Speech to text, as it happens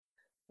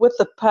with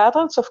the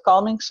patterns of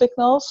calming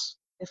signals,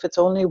 if it's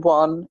only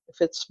one, if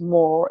it's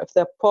more, if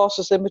there are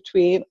pauses in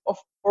between,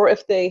 or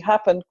if they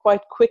happen quite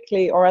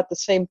quickly or at the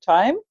same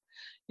time,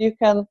 you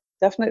can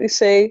definitely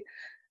say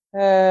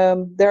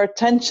there are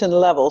tension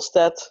levels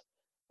that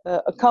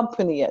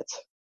accompany it.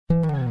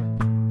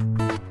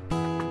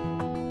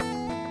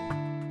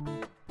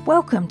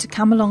 Welcome to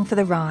Come Along for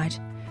the Ride,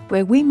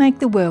 where we make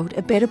the world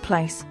a better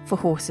place for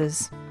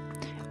horses.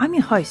 I'm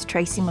your host,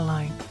 Tracy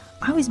Malone.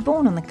 I was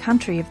born on the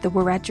country of the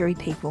Wiradjuri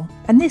people,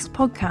 and this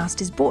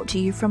podcast is brought to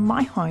you from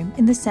my home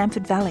in the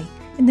Samford Valley,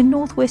 in the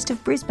northwest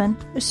of Brisbane,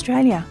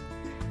 Australia.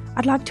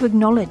 I'd like to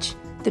acknowledge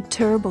the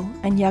Turrbal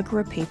and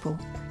Yagara people,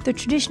 the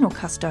traditional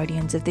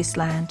custodians of this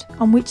land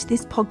on which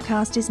this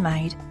podcast is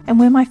made and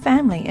where my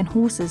family and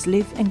horses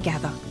live and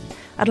gather.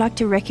 I'd like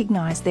to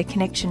recognise their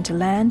connection to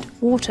land,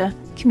 water,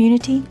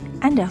 community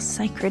and our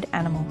sacred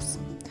animals.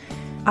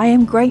 I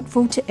am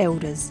grateful to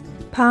elders,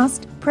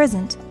 past,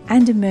 present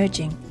and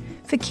emerging,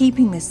 for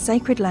keeping this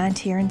sacred land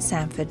here in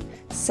Samford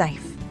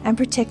safe and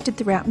protected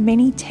throughout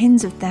many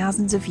tens of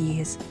thousands of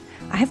years.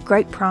 I have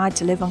great pride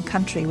to live on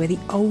country where the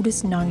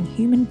oldest known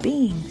human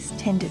beings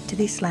tended to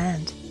this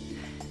land.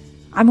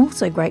 I'm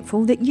also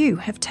grateful that you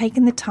have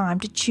taken the time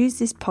to choose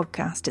this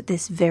podcast at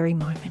this very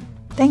moment.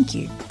 Thank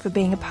you for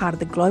being a part of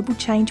the global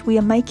change we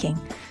are making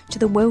to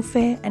the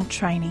welfare and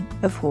training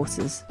of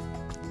horses.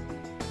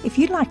 If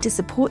you'd like to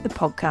support the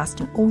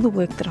podcast and all the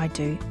work that I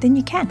do, then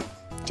you can.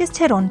 Just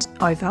head on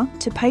over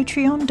to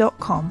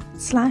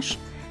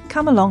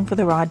patreon.com/Come Along for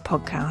the Ride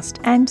podcast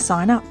and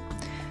sign up.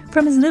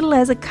 From as little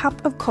as a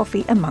cup of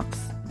coffee a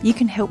month, you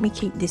can help me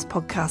keep this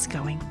podcast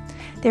going.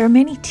 There are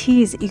many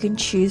tiers that you can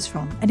choose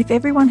from, and if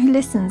everyone who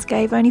listens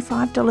gave only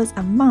 $5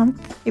 a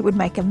month, it would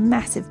make a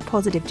massive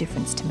positive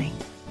difference to me.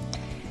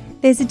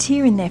 There's a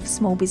tier in there for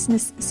small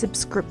business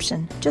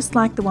subscription, just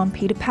like the one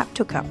Peter Papp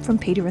took up from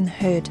Peter and the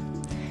Herd.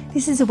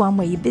 This is the one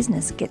where your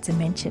business gets a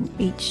mention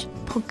each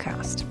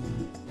podcast.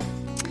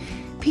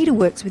 Peter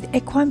works with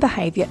equine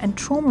behaviour and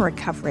trauma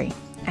recovery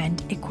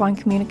and equine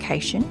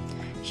communication,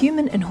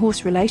 human and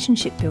horse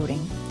relationship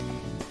building.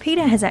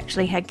 Peter has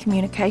actually had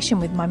communication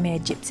with my mare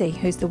Gypsy,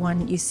 who's the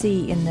one you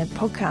see in the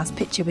podcast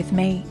picture with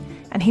me,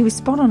 and he was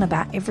spot on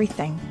about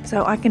everything,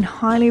 so I can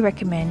highly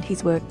recommend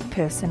his work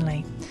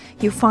personally.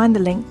 You'll find the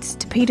links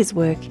to Peter's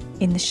work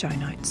in the show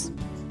notes.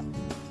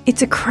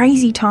 It's a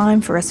crazy time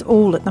for us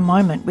all at the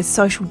moment with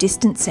social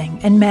distancing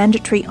and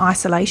mandatory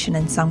isolation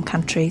in some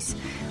countries.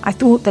 I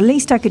thought the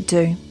least I could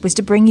do was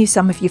to bring you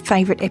some of your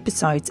favourite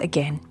episodes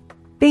again.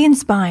 Be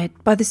inspired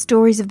by the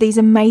stories of these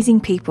amazing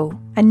people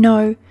and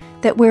know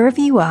that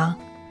wherever you are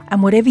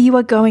and whatever you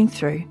are going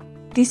through,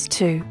 this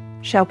too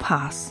shall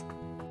pass.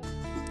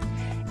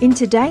 In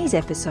today's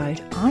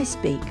episode, I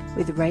speak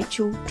with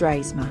Rachel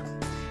Draaisma.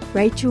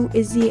 Rachel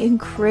is the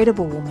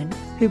incredible woman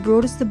who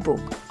brought us the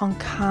book on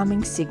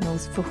calming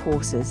signals for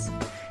horses.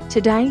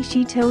 Today,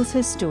 she tells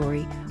her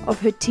story of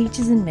her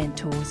teachers and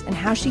mentors and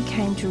how she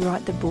came to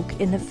write the book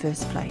in the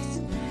first place.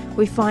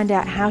 We find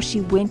out how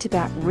she went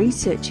about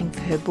researching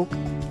for her book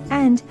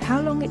and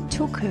how long it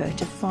took her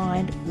to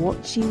find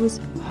what she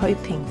was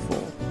hoping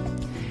for.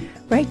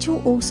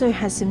 Rachel also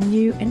has some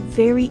new and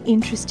very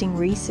interesting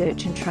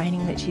research and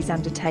training that she's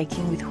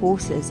undertaking with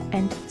horses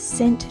and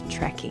scent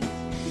tracking.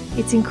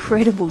 It's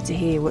incredible to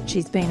hear what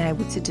she's been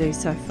able to do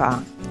so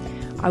far.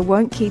 I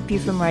won't keep you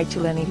from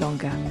Rachel any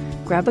longer.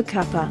 Grab a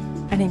cuppa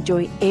and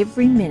enjoy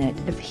every minute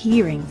of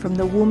hearing from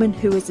the woman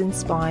who has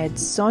inspired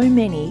so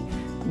many,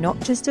 not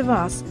just of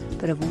us,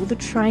 but of all the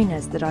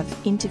trainers that I've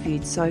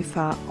interviewed so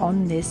far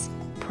on this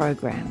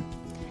program.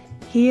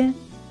 Here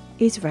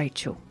is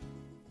Rachel.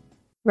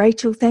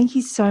 Rachel, thank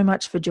you so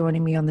much for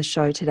joining me on the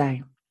show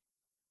today.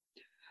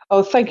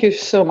 Oh, thank you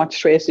so much,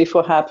 Tracy,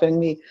 for having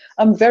me.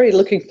 I'm very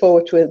looking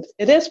forward to it.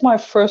 It is my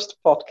first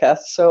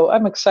podcast, so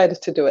I'm excited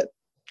to do it.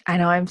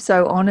 And I'm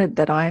so honoured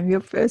that I am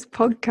your first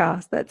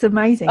podcast. That's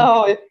amazing.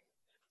 Oh,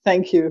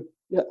 thank you.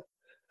 Yeah.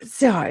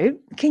 So,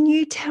 can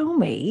you tell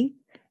me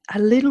a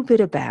little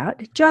bit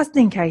about, just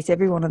in case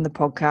everyone on the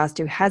podcast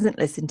who hasn't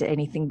listened to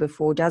anything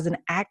before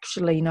doesn't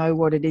actually know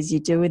what it is you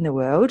do in the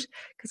world,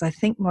 because I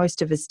think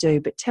most of us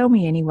do, but tell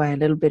me anyway a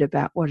little bit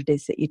about what it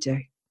is that you do.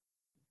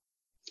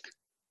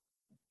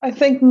 I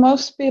think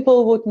most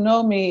people would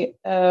know me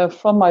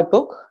from my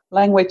book,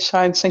 Language,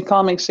 Science and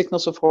Calming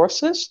Signals of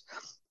Horses.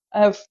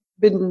 I've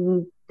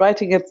been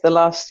writing it the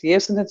last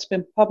years and it's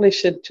been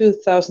published in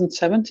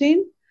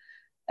 2017.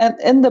 And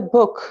in the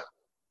book,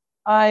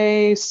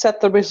 I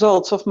set the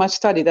results of my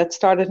study that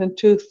started in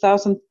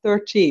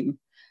 2013.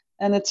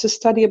 And it's a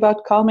study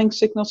about calming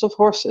signals of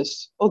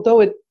horses,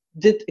 although it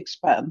did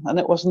expand and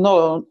it was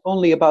not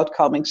only about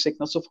calming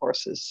signals of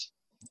horses.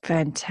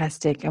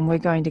 Fantastic. And we're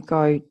going to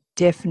go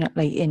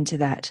definitely into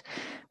that.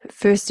 But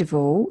first of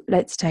all,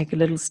 let's take a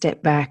little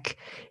step back.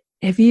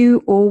 Have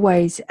you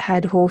always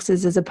had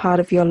horses as a part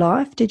of your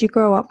life? Did you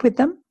grow up with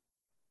them?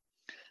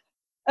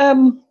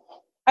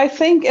 I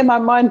think in my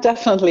mind,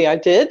 definitely I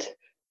did.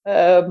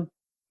 I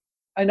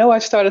know I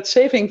started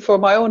saving for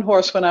my own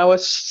horse when I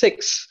was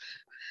 6.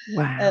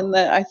 Wow. And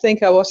I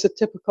think I was a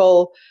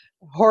typical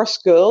horse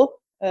girl.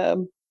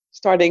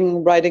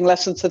 starting riding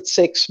lessons at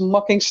 6,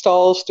 mucking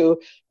stalls to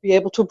be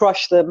able to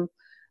brush them.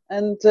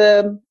 And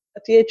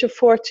at the age of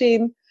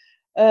 14,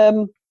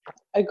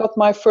 I got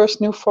my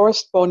first New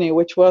Forest pony,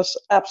 which was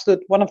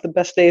one of the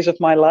best days of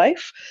my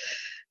life.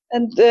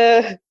 And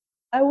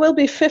I will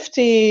be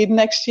 50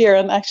 next year,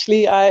 and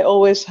actually I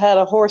always had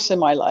a horse in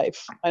my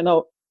life. I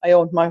know I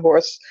owned my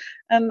horse.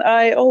 And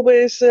I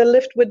always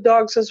lived with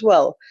dogs as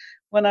well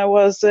when I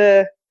was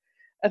at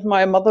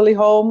my motherly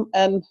home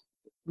and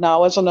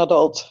now as an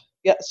adult.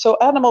 Yeah, so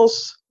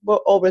animals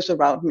were always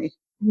around me.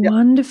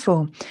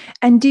 Wonderful.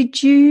 And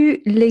did you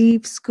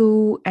leave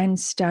school and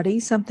study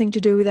something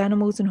to do with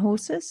animals and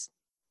horses?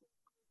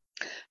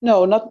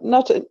 No,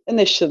 not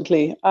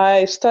initially.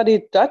 I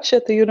studied Dutch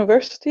at the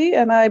university,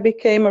 and I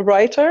became a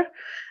writer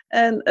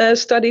and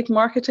studied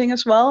marketing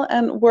as well,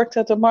 and worked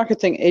at a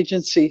marketing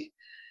agency.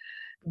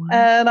 Wow.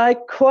 And I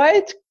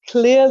quite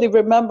clearly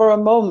remember a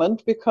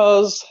moment,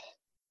 because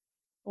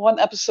one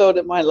episode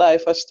in my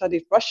life I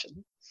studied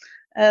Russian,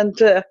 and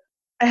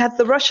I had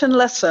the Russian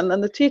lesson,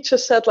 and the teacher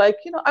said,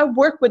 I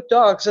work with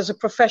dogs as a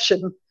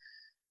profession.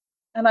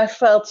 And I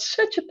felt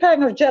such a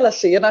pang of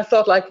jealousy, and I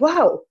thought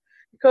wow,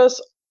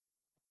 because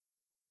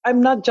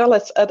I'm not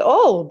jealous at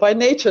all by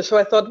nature. So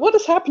I thought, what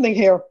is happening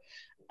here?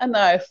 And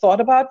I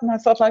thought about it, and I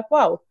thought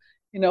wow,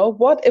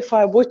 what if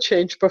I would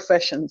change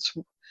professions?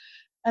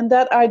 And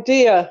that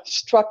idea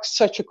struck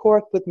such a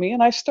chord with me,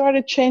 and I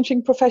started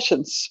changing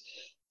professions.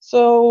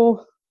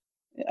 So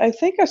I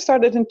think I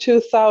started in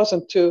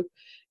 2000 to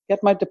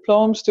get my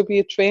diplomas to be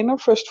a trainer,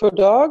 first for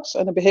dogs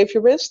and a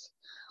behaviorist.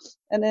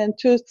 And in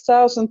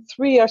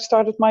 2003, I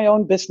started my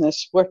own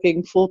business,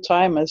 working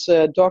full-time as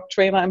a dog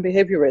trainer and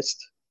behaviorist.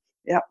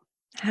 Yeah.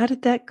 How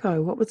did that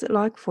go? What was it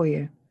like for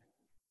you?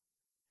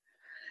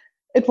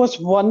 It was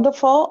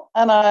wonderful,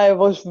 and I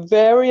was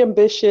very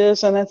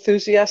ambitious and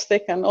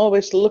enthusiastic, and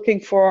always looking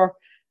for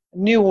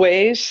new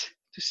ways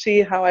to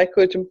see how I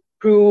could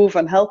improve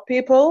and help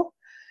people.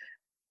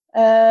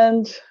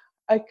 And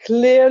I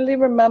clearly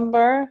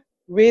remember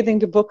reading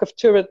the book of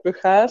Turid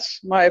Brugas,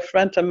 my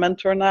friend and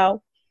mentor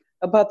now,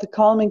 about the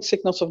calming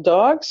signals of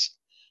dogs.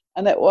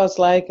 And it was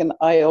like an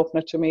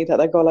eye-opener to me, that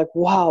I go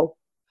wow,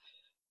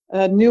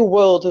 a new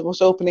world that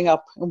was opening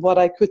up in what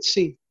I could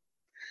see.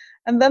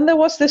 And then there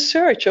was this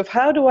search of,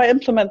 how do I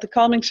implement the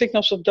calming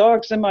signals of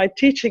dogs in my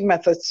teaching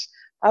methods?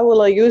 How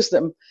will I use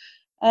them?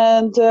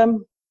 And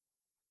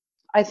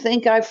I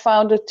think I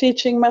found a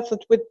teaching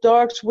method with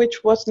dogs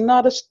which was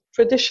not as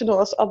traditional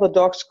as other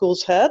dog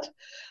schools had,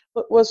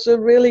 but was a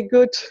really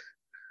good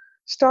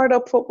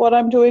startup for what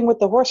I'm doing with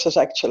the horses,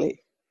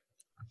 actually.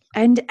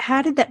 And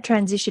how did that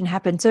transition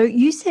happen? So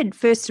you said,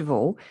 first of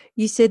all,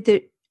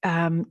 that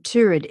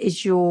Turid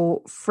is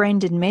your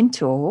friend and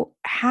mentor.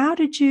 How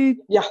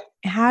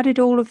did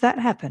all of that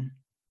happen?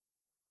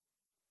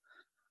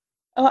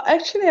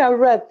 Actually, I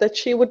read that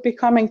she would be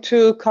coming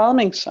to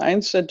Calming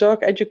Science, a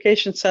dog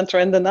education center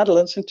in the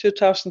Netherlands, in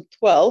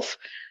 2012,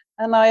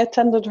 and I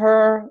attended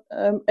her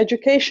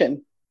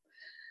education.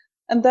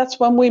 And that's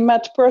when we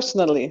met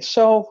personally.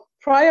 So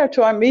prior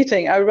to our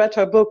meeting, I read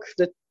her book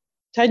the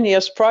 10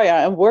 years prior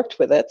and worked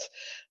with it.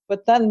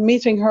 But then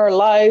meeting her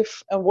live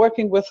and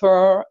working with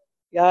her,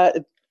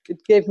 it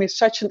gave me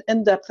such an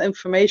in-depth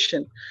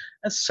information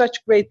and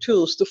such great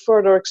tools to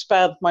further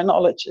expand my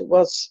knowledge. It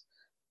was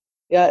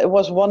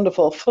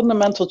wonderful,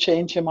 fundamental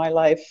change in my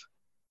life.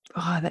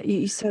 Oh, that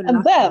you're so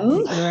lucky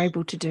that you're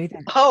able to do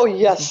that. Oh,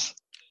 yes,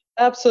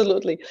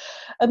 absolutely.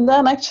 And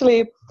then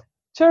actually,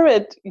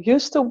 Turid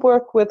used to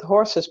work with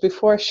horses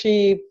before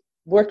she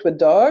worked with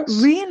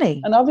dogs.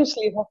 Really? And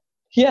obviously,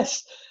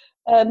 yes,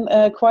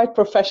 and quite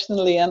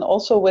professionally, and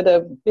also with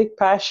a big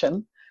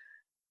passion.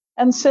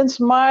 And since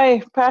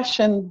my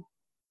passion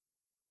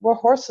were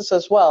horses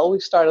as well, we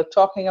started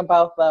talking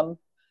about them.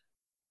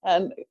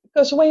 And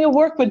because when you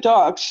work with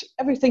dogs,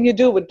 everything you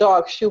do with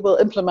dogs, you will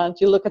implement.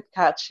 You look at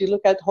cats, you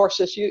look at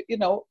horses, you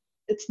know,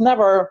 it's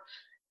never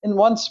in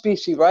one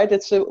species, right?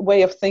 It's a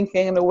way of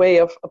thinking and a way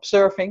of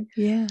observing.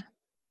 Yeah.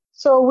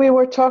 So we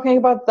were talking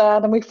about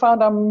that, and we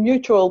found our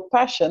mutual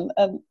passion.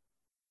 And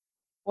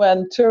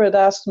when Turid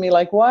asked me,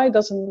 why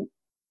doesn't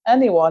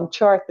anyone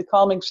chart the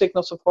calming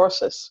signals of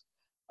horses?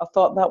 I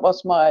thought that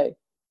was my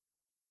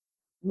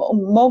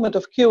moment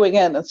of queuing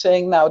in and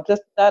saying, now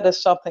that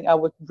is something I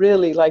would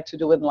really like to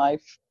do in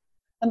life.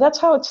 And that's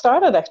how it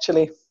started,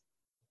 actually.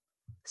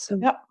 So,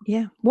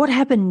 yeah. What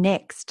happened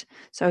next?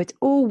 So it's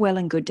all well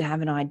and good to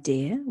have an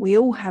idea. We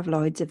all have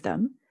loads of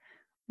them.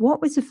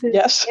 What was the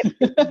first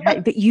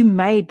step but you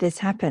made this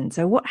happen?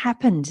 So what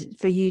happened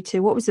for you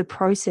what was the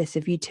process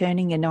of you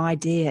turning an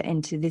idea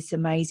into this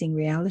amazing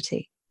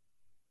reality?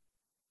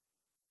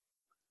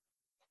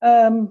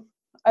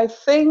 I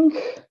think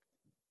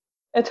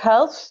it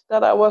helps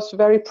that I was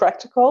very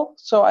practical.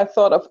 So I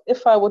thought of,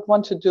 if I would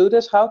want to do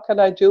this, how can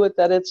I do it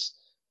that it's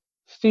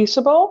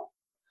feasible?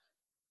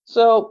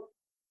 So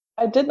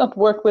I did not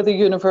work with a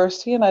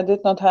university, and I did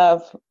not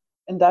have,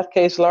 in that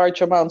case,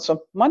 large amounts of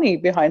money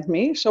behind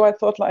me. So I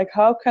thought,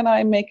 how can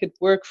I make it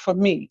work for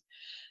me?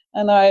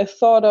 And I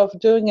thought of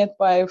doing it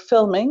by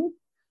filming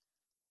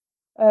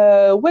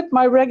with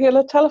my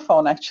regular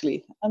telephone,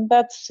 actually. And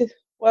that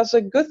was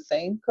a good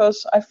thing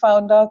because I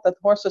found out that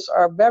horses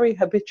are very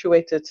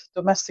habituated,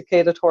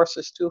 domesticated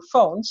horses, to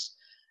phones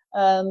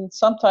and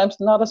sometimes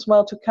not as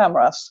well to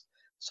cameras.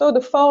 So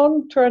the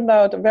phone turned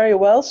out very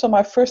well. So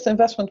my first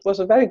investment was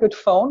a very good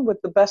phone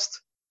with the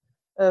best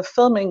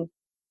filming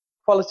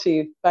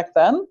quality back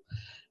then.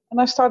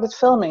 And I started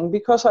filming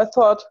because I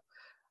thought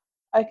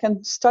I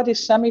can study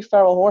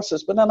semi-feral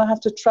horses, but then I have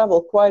to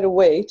travel quite a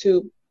way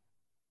to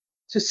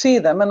see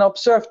them and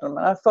observe them.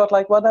 And I thought,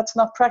 like, well, that's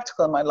not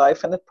practical in my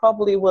life, and it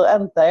probably will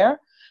end there.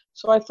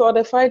 So I thought,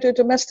 if I do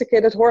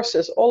domesticated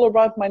horses all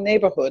around my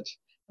neighborhood,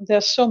 and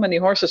there's so many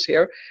horses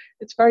here,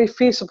 it's very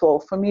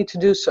feasible for me to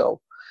do so.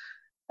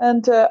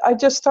 And I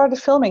just started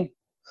filming,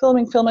 and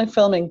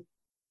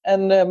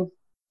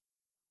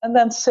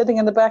then sitting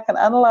in the back and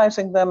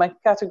analyzing them and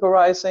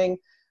categorizing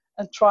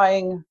and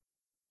trying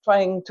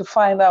to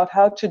find out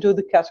how to do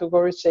the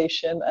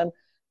categorization. And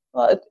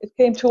well, it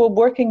came to a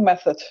working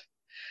method.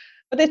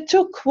 But it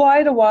took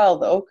quite a while,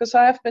 though, because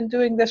I have been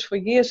doing this for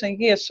years and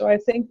years. So I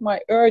think my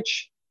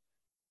urge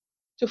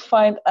to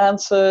find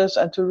answers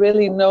and to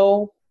really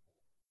know,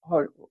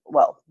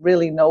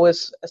 really know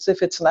as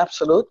if it's an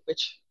absolute,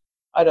 which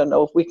I don't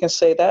know if we can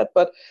say that,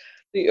 but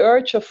the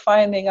urge of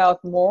finding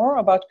out more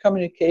about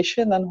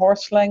communication and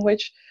horse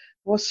language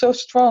was so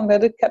strong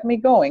that it kept me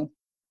going.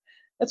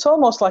 It's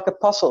almost like a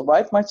puzzle,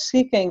 right? My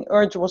seeking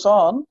urge was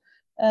on,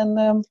 and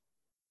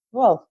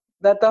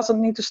that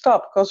doesn't need to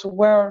stop because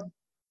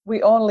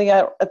we only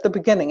are at the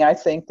beginning, I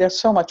think. There's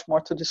so much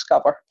more to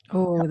discover.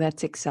 Oh,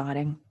 that's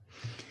exciting.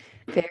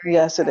 Very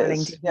yes, exciting it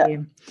is. To hear.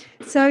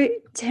 Yeah. So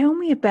tell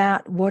me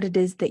about what it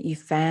is that you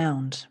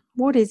found.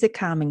 What is a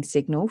calming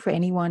signal for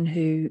anyone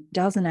who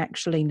doesn't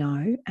actually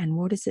know? And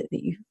what is it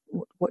that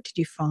what did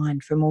you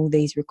find from all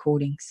these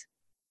recordings?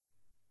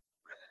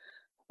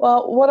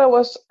 Well, what I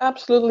was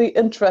absolutely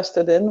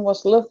interested in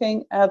was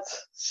looking at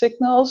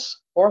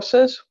signals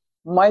horses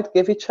might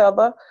give each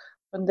other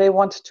when they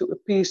wanted to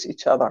appease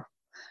each other.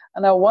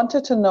 And I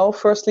wanted to know,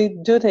 firstly,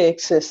 do they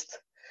exist?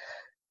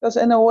 Because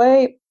in a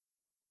way,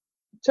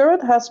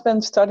 Turid has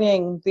been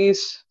studying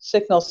these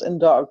signals in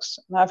dogs.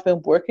 And I've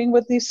been working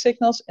with these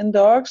signals in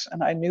dogs.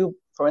 And I knew,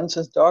 for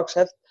instance, dogs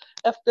have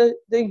the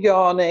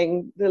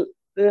yawning, the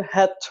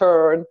head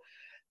turn,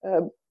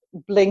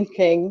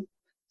 blinking.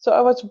 So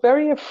I was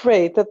very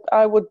afraid that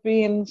I would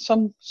be in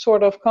some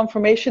sort of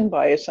confirmation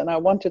bias, and I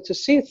wanted to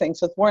see things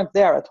that weren't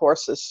there at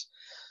horses.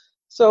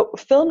 So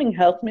filming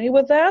helped me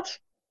with that.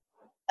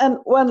 And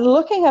when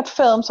looking at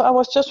films, I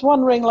was just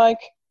wondering, like,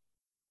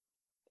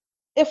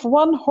 if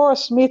one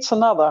horse meets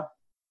another,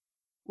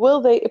 will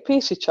they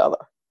appease each other?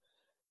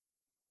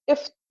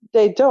 If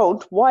they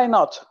don't, why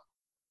not?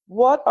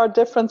 What are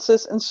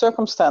differences in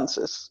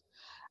circumstances?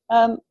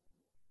 And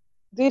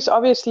these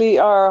obviously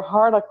are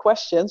harder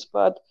questions,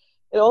 but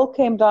it all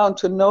came down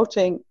to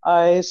noting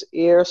eyes,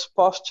 ears,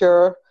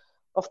 posture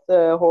of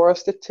the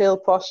horse, the tail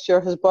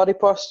posture, his body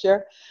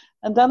posture.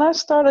 And then I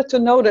started to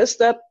notice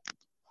that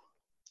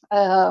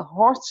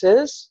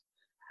horses,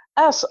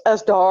 as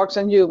dogs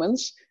and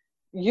humans,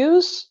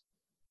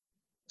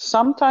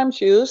 sometimes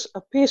use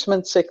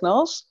appeasement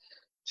signals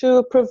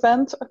to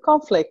prevent a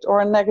conflict or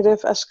a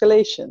negative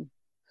escalation.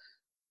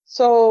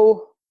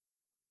 So,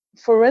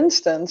 for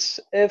instance,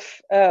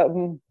 if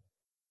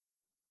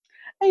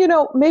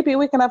maybe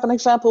we can have an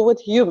example with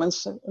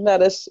humans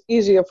that is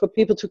easier for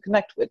people to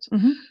connect with.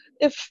 Mm-hmm.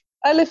 If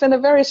I live in a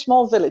very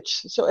small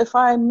village, so if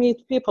I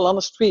meet people on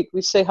the street,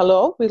 we say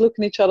hello, we look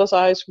in each other's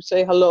eyes, we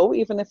say hello,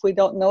 even if we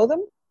don't know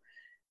them.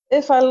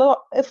 If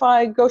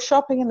I go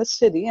shopping in the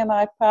city and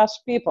I pass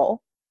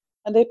people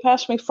and they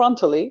pass me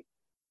frontally,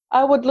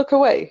 I would look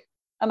away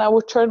and I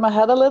would turn my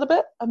head a little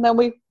bit and then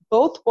we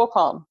both walk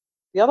on.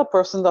 The other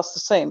person does the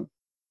same.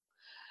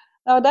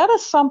 Now that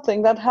is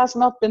something that has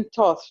not been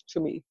taught to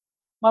me.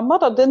 My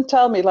mother didn't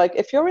tell me, like,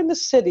 if you're in the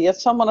city and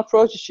someone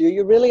approaches you,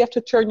 you really have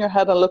to turn your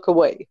head and look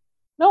away.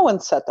 No one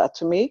said that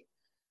to me.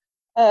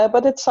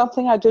 But it's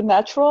something I do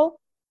natural.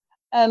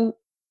 And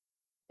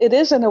it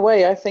is, in a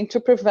way, I think,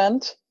 to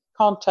prevent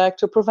contact,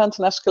 to prevent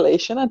an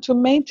escalation, and to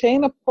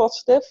maintain a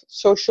positive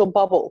social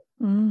bubble.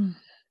 Mm.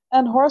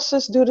 And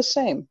horses do the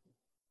same.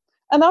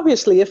 And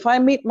obviously, if I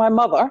meet my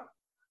mother,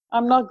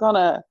 I'm not going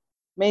to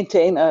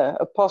maintain a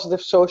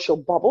positive social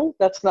bubble.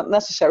 That's not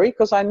necessary,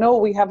 because I know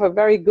we have a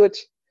very good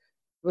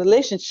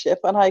relationship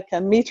and I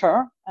can meet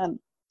her and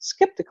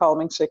skip the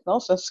calming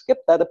signals and skip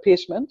that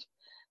appeasement.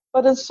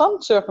 But in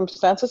some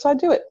circumstances, I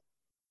do it.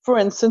 For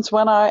instance,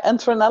 when I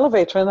enter an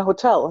elevator in a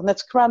hotel and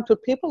it's crammed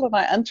with people and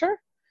I enter,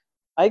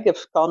 I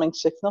give calming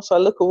signals. I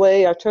look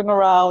away, I turn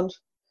around,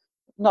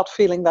 not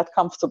feeling that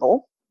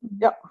comfortable.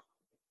 Yeah.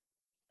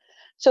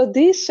 So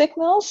these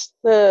signals,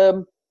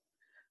 the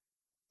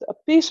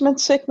appeasement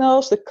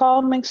signals, the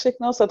calming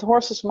signals that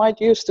horses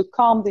might use to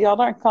calm the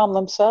other and calm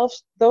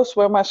themselves, those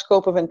were my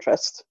scope of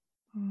interest.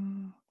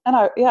 Mm. And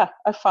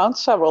I found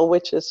several,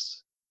 which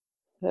is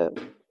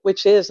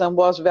and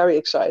was very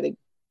exciting.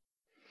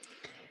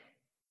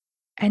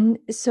 And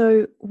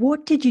so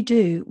what did you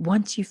do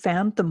once you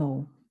found them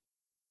all?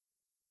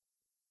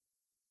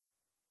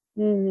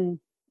 Mm.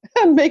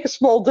 And make a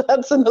small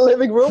dance in the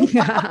living room.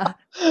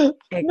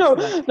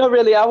 No,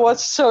 really. I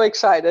was so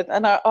excited,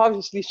 and I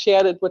obviously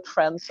shared it with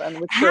friends and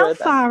with How Jared.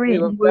 far We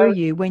in were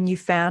you when you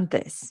found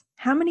this?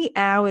 How many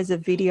hours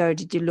of video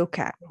did you look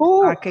at?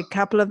 Like a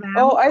couple of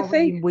hours, I or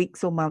think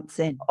weeks or months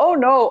in? Oh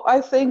no,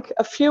 I think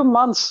a few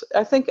months.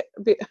 I think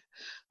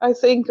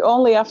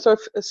only after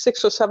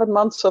 6 or 7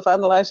 months of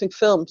analyzing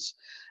films.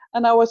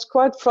 And I was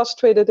quite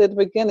frustrated at the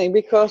beginning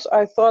because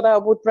I thought I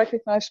would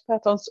recognize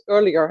patterns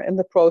earlier in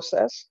the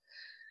process.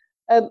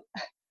 And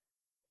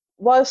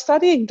while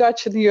studying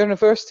Dutch in the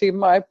university,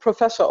 my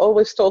professor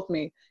always told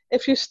me,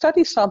 if you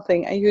study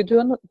something and you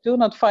do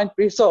not find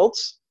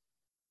results,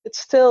 it's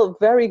still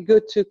very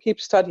good to keep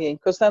studying,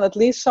 because then at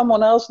least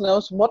someone else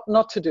knows what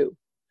not to do,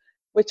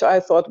 which I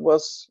thought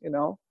was,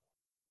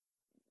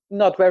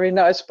 not very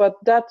nice. But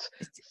that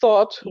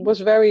thought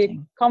was very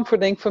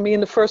comforting for me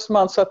in the first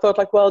months. I thought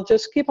like, well,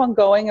 just keep on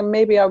going and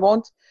maybe I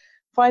won't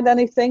find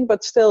anything,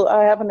 but still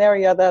I have an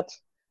area that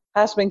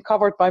has been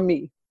covered by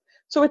me.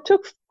 So it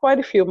took quite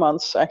a few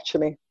months,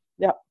 actually.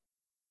 Yeah.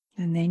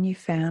 And then you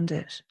found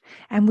it.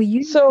 And were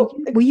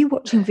you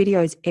watching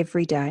videos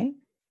every day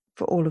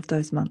for all of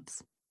those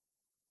months?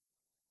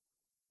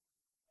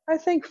 I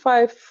think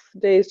 5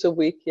 days a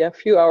week. Yeah, a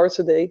few hours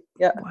a day.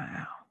 Yeah.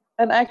 Wow.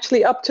 And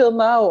actually, up till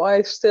now,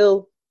 I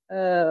still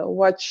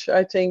watch,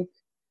 I think,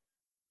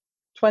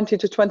 20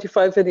 to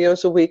 25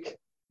 videos a week.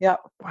 Yeah.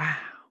 Wow.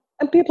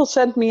 And people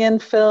send me in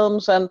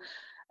films, and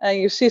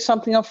you see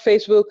something on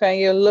Facebook and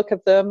you look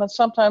at them, and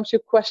sometimes you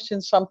question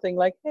something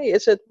like, hey,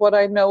 is it what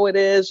I know it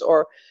is,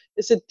 or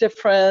is it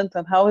different,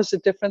 and how is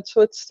it different?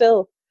 So it's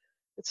still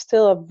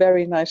a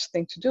very nice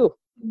thing to do.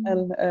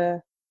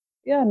 And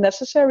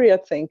necessary, I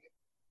think.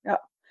 Yeah.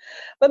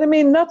 But I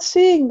mean, not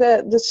seeing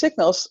the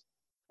signals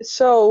is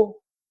so,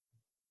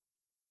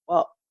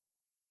 well,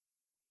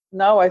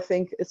 now I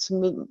think it's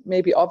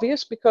maybe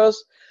obvious,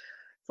 because,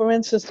 for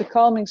instance, the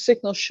calming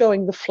signal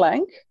showing the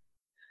flank,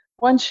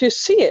 once you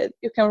see it,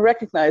 you can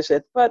recognize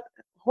it. But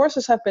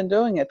horses have been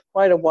doing it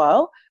quite a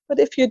while. But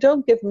if you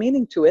don't give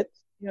meaning to it,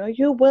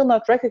 you will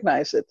not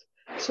recognize it.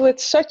 So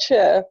it's such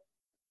a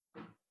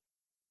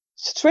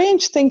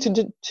strange thing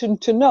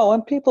to know.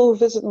 And people who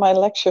visit my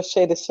lectures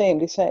say the same.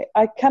 They say,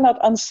 I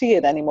cannot unsee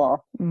it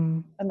anymore.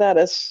 And that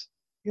is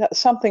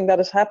something that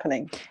is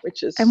happening,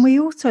 which is... And we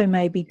also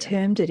maybe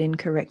termed it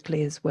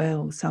incorrectly as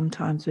well.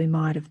 Sometimes we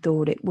might have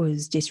thought it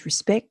was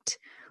disrespect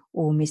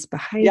or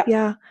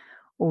misbehavior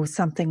or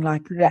something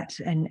like that,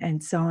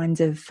 and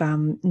signs of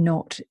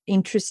not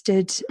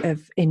interested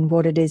in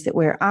what it is that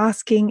we're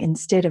asking,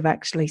 instead of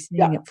actually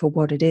seeing it for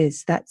what it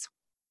is. That's,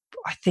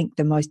 I think,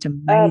 the most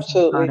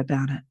amazing part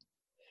about it.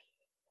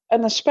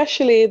 And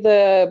especially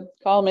the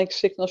calming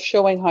signal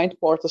showing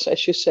hindquarters,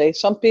 as you say.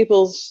 Some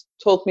people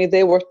told me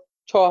they were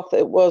taught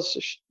it was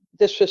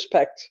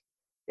disrespect.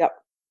 Yeah,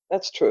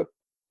 that's true.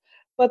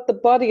 But the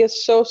body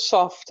is so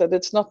soft that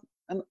it's not,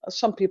 and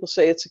some people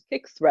say it's a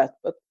kick threat,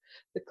 but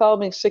the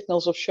calming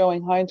signals of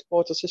showing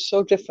hindquarters is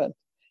so different.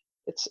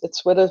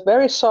 It's with a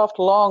very soft,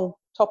 long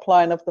top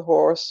line of the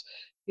horse.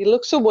 He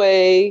looks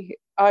away,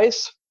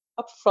 eyes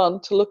up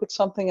front to look at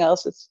something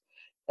else.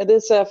 It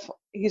is as if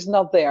he's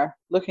not there,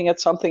 looking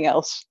at something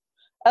else.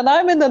 And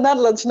I'm in the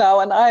Netherlands now,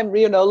 and I'm,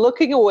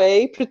 looking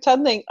away,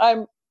 pretending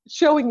I'm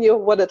showing you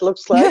what it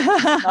looks like.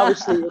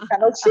 Obviously, you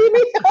cannot see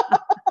me.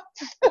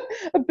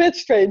 A bit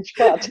strange,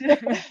 but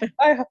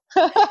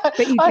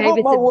but you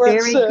gave us a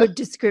very good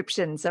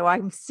description, so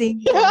I'm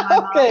seeing it in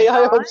my okay,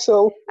 I hope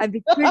so. And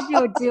because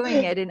you're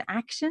doing it in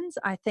actions,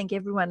 I think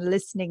everyone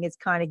listening is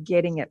kind of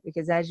getting it,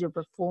 because as you're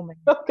performing,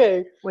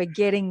 we're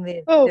getting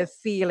the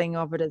feeling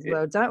of it as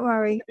well. Don't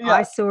worry,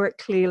 I saw it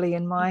clearly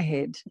in my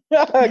head.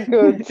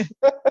 Good.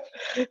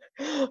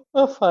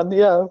 Oh, fun,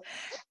 yeah.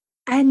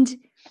 And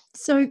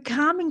so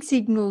calming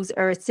signals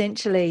are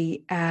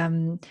essentially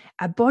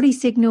a body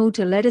signal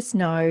to let us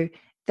know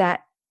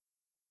that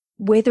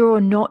whether or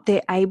not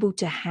they're able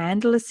to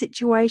handle a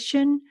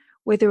situation,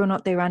 whether or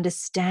not they're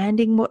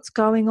understanding what's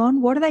going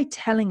on. What are they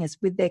telling us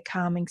with their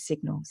calming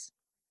signals?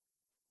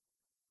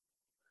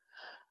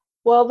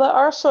 Well, there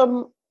are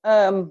some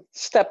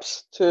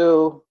steps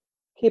to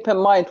keep in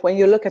mind when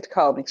you look at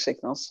calming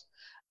signals.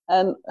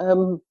 And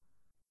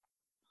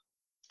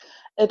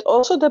it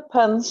also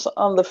depends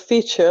on the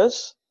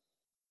features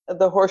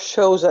the horse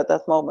shows at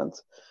that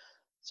moment.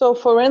 So,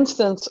 for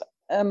instance,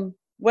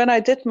 when I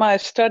did my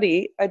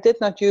study, I did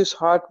not use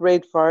heart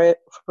rate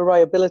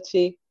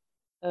variability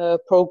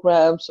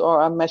programs,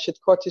 or I measured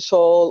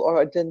cortisol, or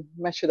I didn't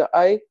measure the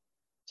eye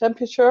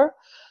temperature.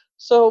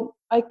 So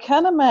I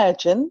can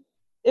imagine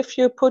if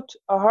you put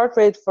a heart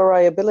rate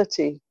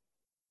variability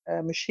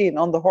machine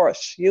on the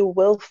horse, you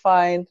will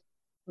find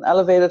an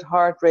elevated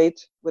heart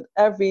rate with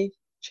every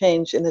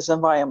change in his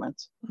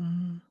environment.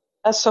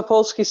 As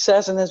Sapolsky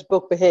says in his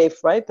book Behave,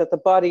 right, that the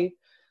body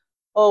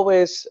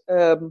always,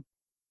 if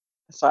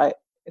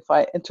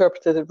I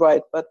interpreted it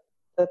right, but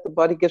that the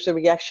body gives a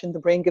reaction, the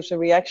brain gives a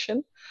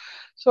reaction.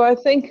 So I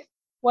think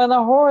when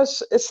a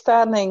horse is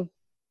standing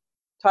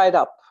tied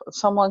up,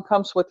 someone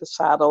comes with the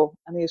saddle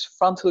and he's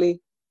frontally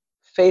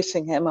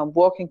facing him and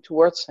walking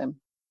towards him.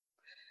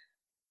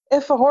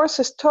 If a horse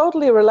is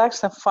totally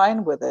relaxed and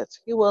fine with it,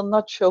 he will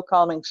not show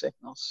calming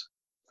signals.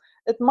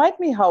 It might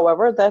be,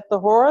 however, that the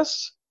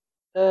horse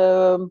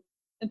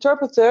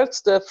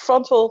interprets the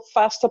frontal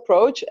fast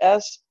approach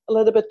as a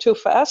little bit too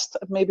fast,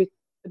 maybe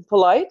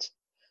impolite,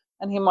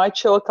 and he might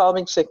show a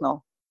calming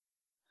signal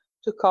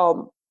to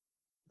calm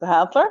the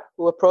handler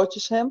who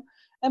approaches him,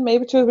 and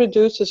maybe to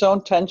reduce his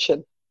own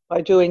tension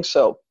by doing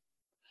so.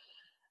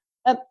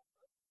 And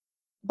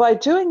by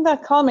doing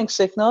that calming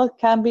signal, it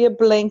can be a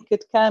blink,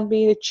 it can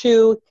be a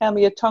chew, it can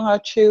be a tongue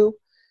out chew,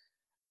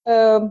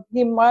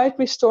 he might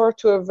restore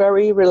to a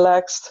very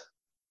relaxed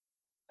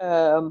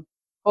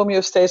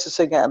homeostasis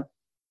again,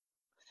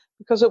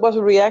 because it was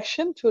a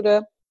reaction to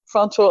the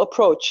frontal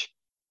approach.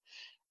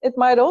 It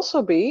might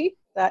also be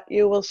that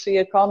you will see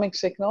a calming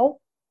signal,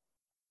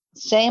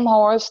 same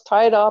horse,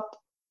 tied up,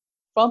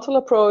 frontal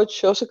approach,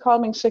 shows a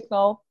calming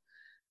signal,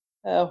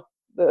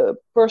 the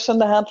person,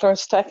 the handler,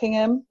 is attacking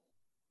him,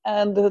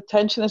 and the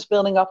tension is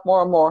building up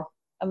more and more.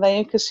 And then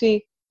you can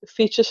see the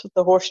features of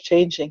the horse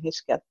changing.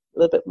 He's getting a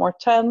little bit more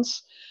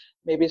tense,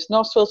 maybe his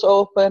nostrils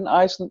open,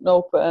 eyes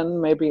open,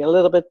 maybe a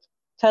little bit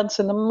tense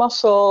in the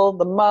muscle,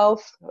 the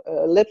mouth,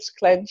 lips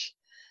clench.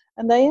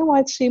 And then you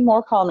might see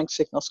more calming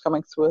signals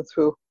coming through and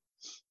through.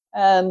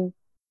 And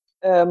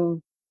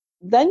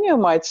then you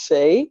might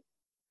say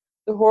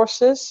the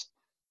horse is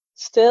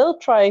still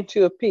trying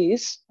to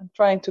appease and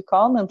trying to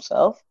calm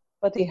himself,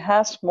 but he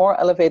has more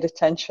elevated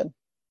tension.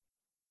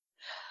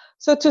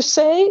 So to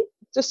say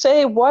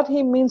what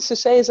he means to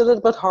say is a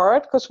little bit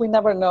hard, because we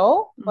never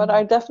know, but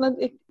I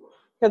definitely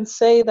can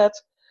say that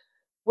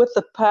with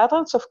the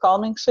patterns of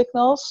calming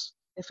signals,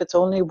 if it's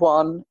only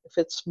one, if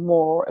it's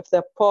more, if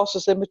there are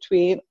pauses in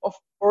between,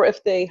 or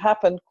if they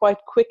happen quite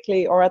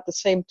quickly or at the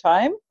same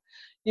time,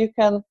 you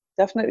can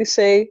definitely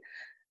say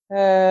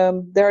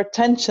there are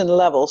tension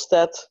levels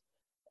that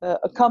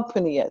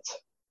accompany it.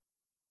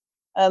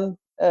 And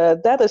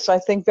that is, I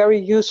think, very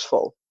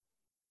useful.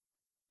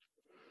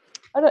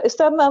 Is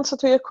that an answer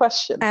to your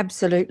question?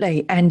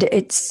 Absolutely. And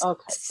it's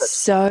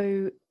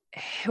so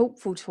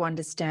helpful to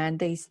understand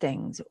these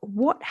things.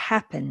 What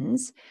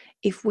happens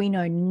if we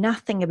know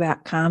nothing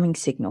about calming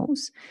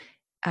signals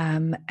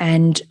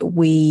and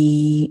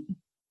we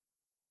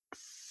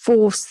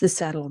force the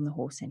saddle on the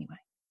horse anyway?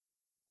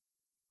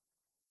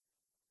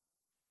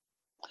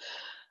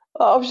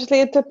 Well,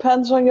 obviously, it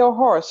depends on your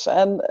horse.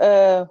 And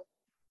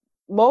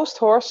most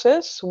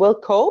horses will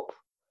cope,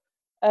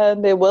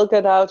 and they will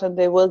get out and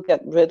they will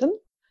get ridden.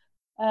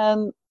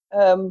 And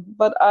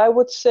but I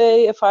would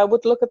say, if I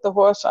would look at the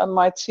horse, I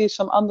might see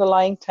some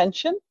underlying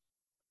tension.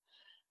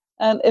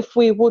 And if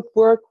we would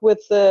work with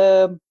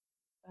the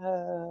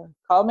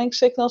calming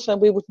signals, and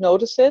we would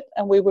notice it,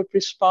 and we would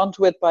respond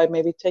to it by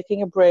maybe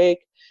taking a break,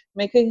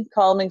 making a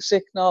calming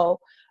signal,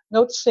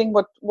 noticing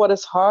what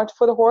is hard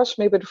for the horse,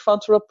 maybe the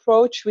frontal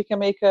approach. We can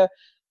make a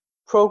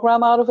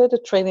program out of it, a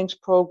trainings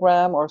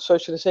program or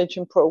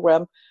socialization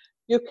program.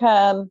 You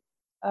can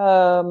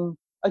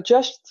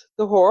adjust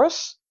the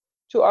horse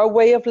to our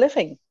way of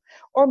living,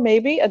 or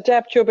maybe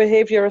adapt your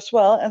behavior as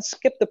well and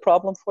skip the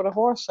problem for the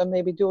horse, and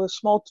maybe do a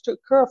small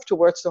curve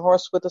towards the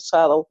horse with the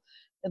saddle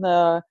in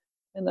a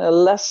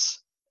less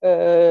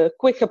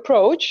quick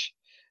approach,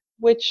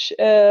 which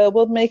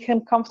will make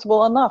him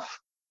comfortable enough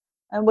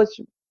and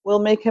which will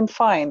make him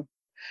fine.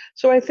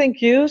 So I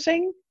think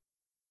using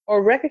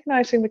or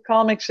recognizing the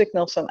calming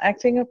signals and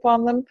acting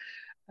upon them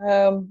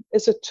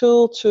is a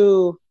tool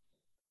to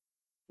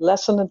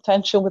lessen the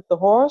tension with the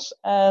horse,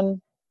 and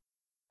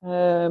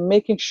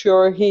making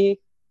sure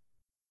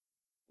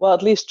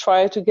at least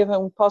try to give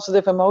him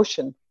positive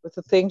emotion with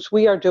the things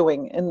we are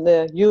doing in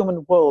the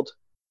human world.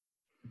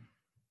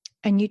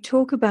 And you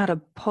talk about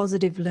a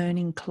positive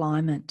learning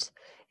climate.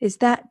 Is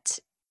that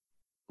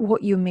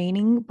what you're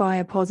meaning by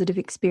a positive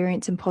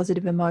experience and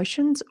positive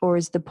emotions, or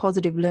is the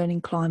positive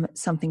learning climate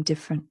something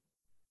different?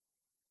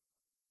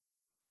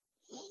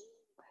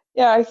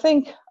 Yeah, I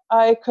think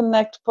I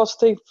connect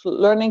positive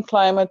learning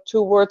climate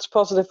towards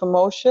positive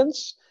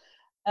emotions.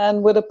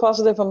 And with a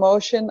positive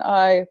emotion,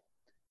 I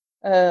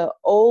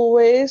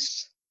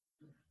always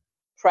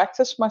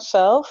practice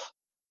myself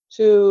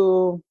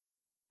to,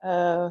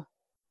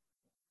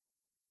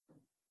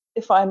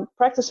 if I'm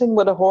practicing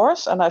with a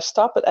horse and I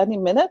stop at any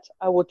minute,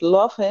 I would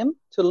love him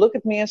to look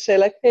at me and say,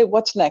 like, hey,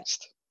 what's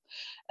next?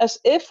 As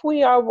if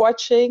we are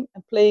watching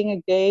and playing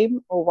a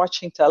game or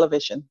watching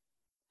television.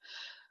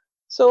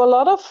 So a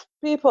lot of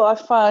people, I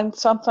find,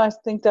 sometimes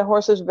think their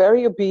horse is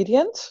very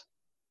obedient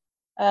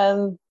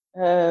and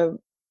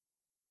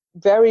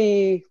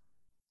very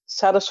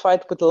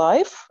satisfied with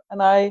life,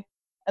 and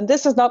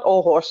this is not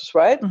all horses,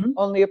 right? Mm-hmm.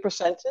 Only a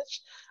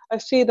percentage. I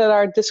see that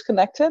are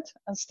disconnected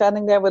and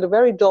standing there with a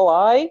very dull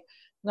eye,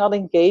 not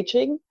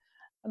engaging.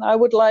 And I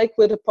would like,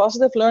 with a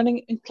positive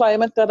learning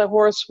climate, that a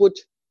horse would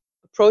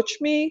approach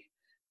me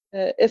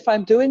if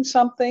I'm doing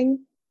something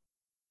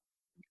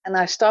and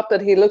I stop,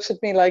 that he looks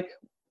at me like,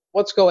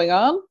 what's going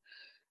on?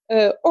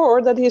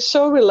 or that he's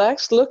so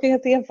relaxed looking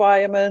at the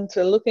environment,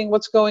 looking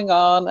what's going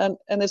on,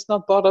 and it's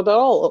not bothered at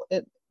all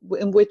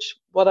in which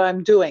what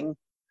I'm doing.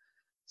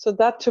 So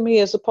that to me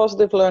is a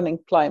positive learning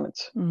climate.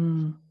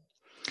 Mm.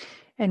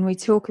 And we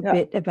talk a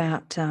bit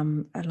about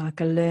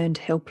like a learned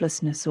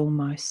helplessness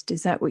almost.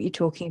 Is that what you're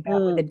talking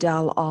about with a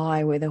dull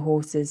eye where the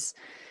horse is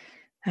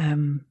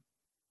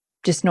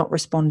just not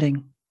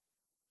responding?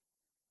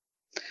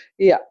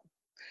 Yeah,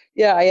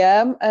 I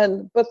am.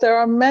 But there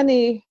are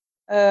many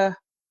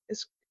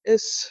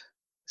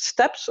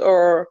steps,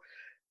 or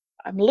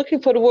I'm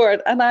looking for the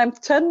word, and I'm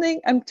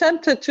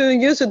tempted to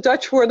use a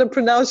Dutch word and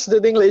pronounce it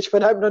in English,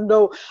 but I don't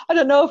know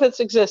if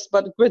it exists,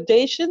 but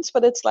gradations.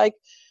 But it's like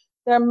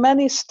there are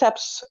many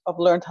steps of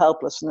learned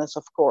helplessness,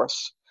 of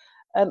course.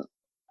 And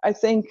I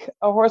think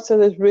a horse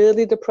that is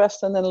really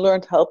depressed and then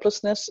learned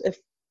helplessness, if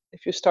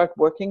you start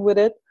working with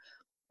it,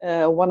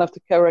 one of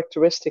the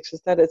characteristics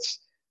is that it's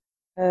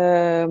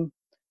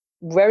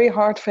very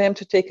hard for him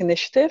to take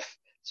initiative.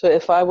 So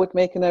if I would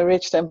make an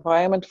enriched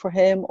environment for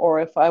him, or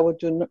if I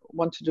would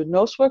want to do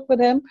nose work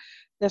with him,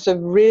 there's a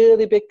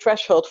really big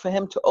threshold for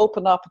him to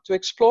open up and to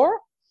explore,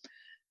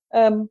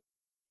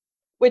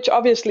 which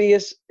obviously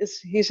is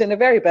he's in a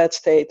very bad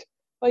state.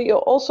 But you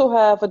also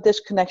have a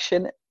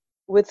disconnection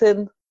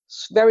within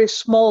very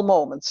small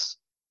moments.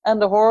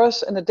 And the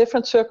horse, in the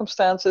different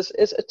circumstances,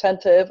 is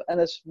attentive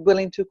and is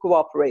willing to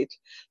cooperate.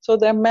 So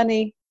there are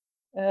many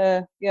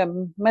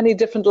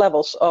different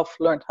levels of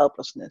learned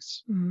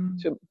helplessness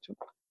to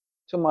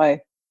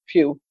my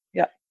view.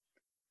 Yeah,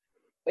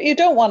 but you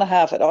don't want to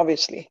have it,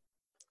 obviously.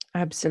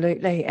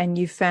 Absolutely. And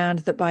you found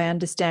that by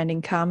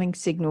understanding calming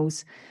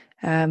signals,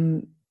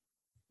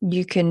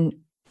 you can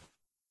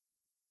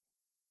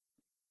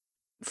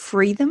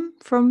free them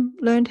from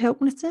learned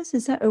helplessness.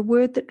 Is that a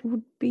word that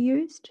would be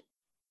used?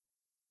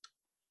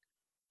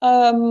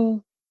 I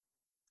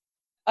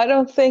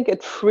don't think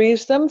it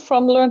frees them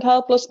from learned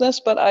helplessness,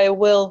 but I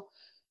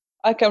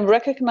can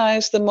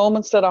recognize the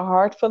moments that are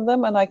hard for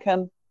them, and I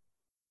can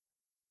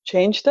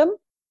change them.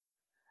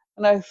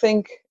 And I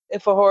think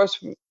if a horse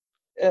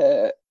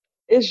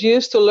is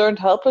used to learned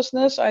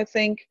helplessness, I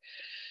think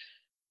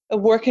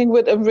working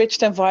with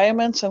enriched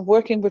environments and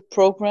working with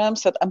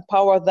programs that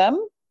empower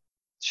them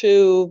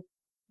to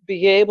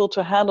be able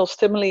to handle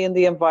stimuli in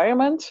the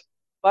environment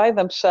by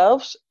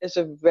themselves is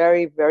a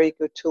very, very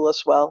good tool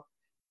as well.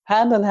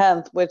 Hand in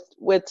hand with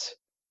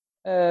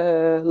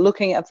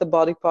looking at the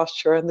body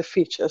posture and the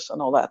features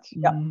and all that.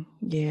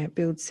 Yeah, it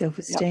builds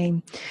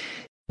self-esteem.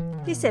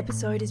 This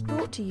episode is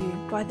brought to you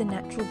by the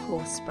Natural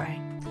Horse Spray.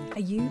 Are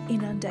you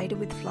inundated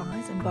with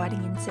flies and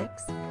biting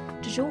insects?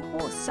 Does your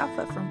horse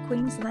suffer from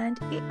Queensland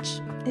itch?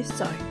 If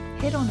so,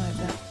 head on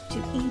over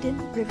to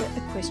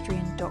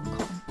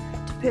EdenRiverEquestrian.com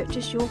to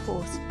purchase your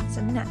horse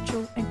some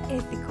natural and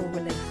ethical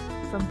relief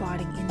from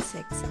biting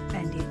insects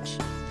and itch.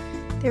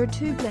 There are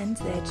 2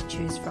 blends there to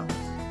choose from.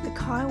 The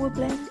Kiowa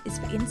blend is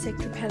for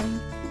insect repelling,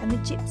 and the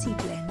Gypsy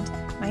blend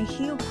may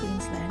heal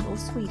Queensland or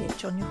sweet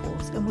itch on your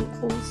horse and will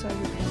also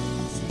repel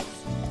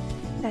insects.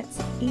 That's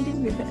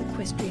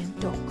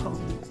EdenRiverEquestrian.com,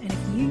 and if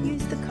you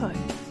use the code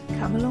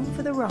Come Along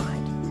for the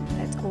Ride,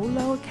 that's all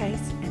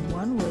lowercase and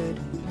one word,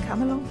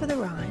 Come Along for the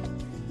Ride,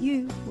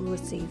 you will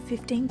receive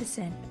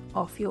 15%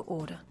 off your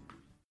order.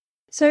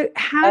 So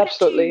how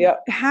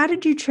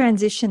did you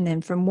transition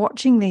then from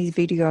watching these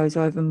videos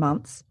over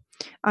months,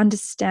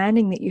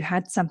 understanding that you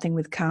had something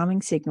with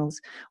calming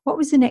signals? What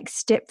was the next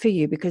step for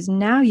you? Because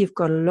now you've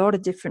got a lot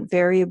of different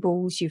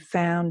variables. You've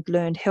found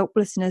learned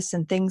helplessness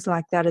and things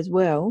like that as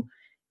well.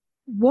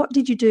 What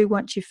did you do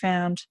once you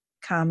found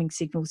calming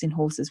signals in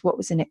horses? What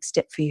was the next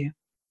step for you?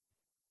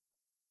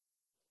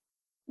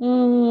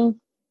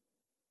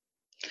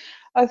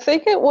 I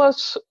think it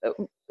was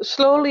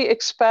slowly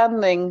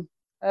expanding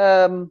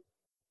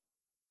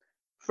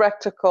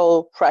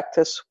practical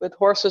practice with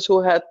horses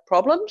who had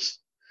problems.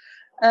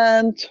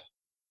 And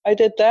I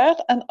did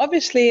that. And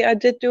obviously I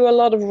did do a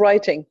lot of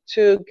writing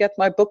to get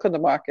my book on the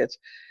market.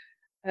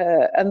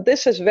 And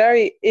this is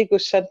very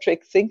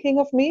egocentric thinking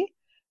of me,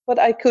 but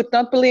I could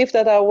not believe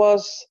that I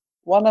was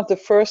one of the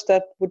first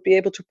that would be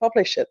able to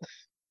publish it.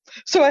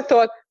 So I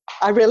thought,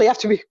 I really have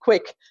to be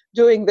quick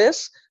doing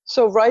this.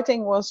 So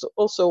writing was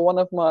also one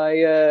of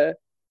my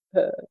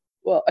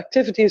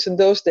activities in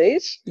those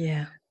days.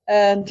 Yeah.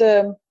 And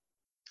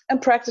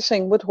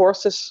practicing with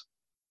horses.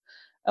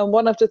 And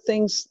one of the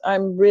things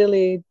I'm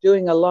really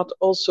doing a lot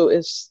also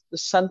is the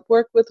scent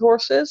work with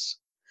horses.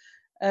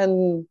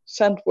 And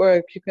scent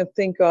work, you can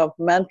think of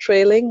man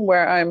trailing,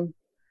 where I'm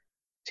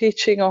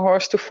teaching a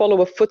horse to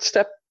follow a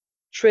footstep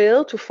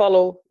trail, to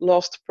follow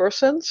lost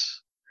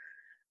persons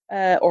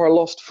or a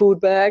lost food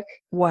bag.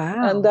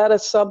 Wow. And that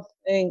is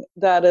something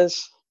that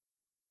is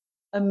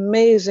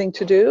amazing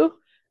to do.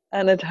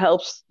 And it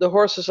helps the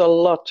horses a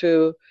lot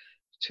to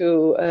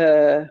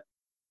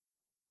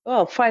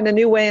find a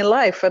new way in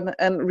life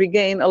and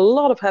regain a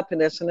lot of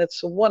happiness. And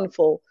it's a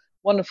wonderful,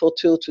 wonderful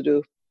tool to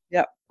do.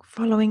 Yeah.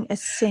 Following a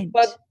scent.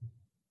 But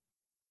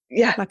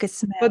yeah, like a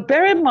smell. But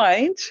bear in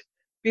mind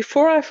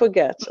before I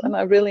forget, and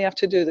I really have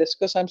to do this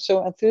because I'm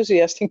so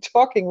enthusiastic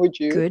talking with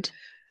you. Good.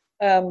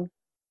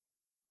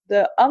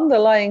 The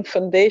underlying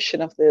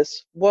foundation of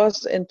this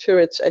was in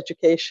Turret's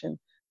education,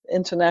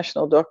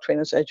 International Dog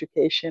Trainers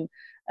Education,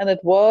 and it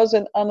was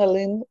in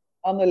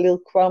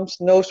Anneliel Crumb's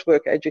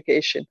nosework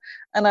education.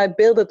 And I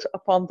build it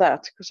upon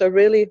that because I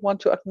really want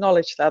to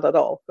acknowledge that at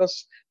all,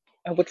 because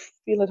I would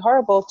feel it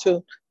horrible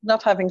to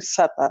not having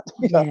said that.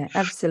 Yeah,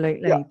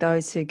 absolutely. Yeah.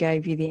 Those who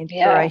gave you the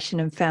inspiration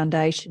and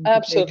foundation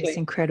to do this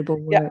incredible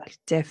work,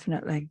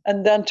 definitely.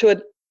 And then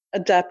to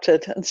adapt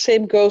it. And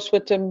same goes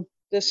with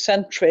the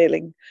scent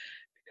trailing,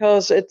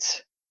 because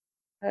it's,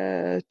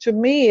 to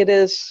me, it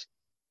is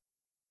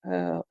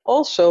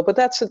also, but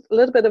that's a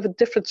little bit of a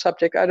different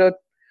subject. I don't.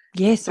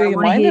 Yes, do you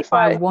mind if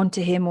I want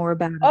to hear more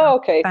about it. Oh,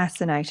 okay. I'm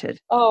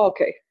fascinated. Oh,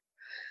 okay.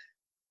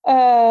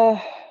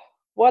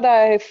 What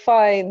I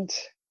find,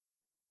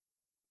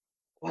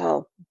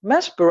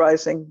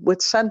 mesmerizing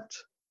with scent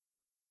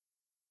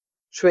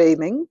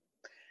training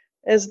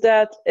is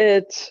that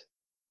it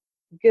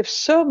gives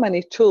so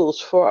many tools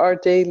for our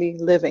daily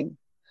living.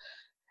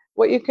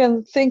 What you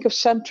can think of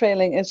scent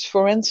trailing is,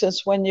 for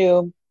instance, when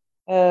you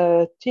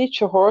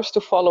teach a horse to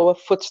follow a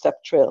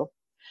footstep trail.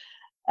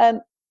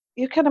 And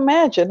you can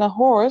imagine a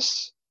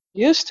horse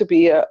used to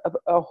be an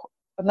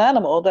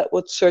animal that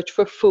would search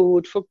for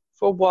food, for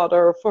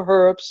water, for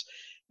herbs.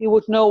 He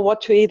would know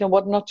what to eat and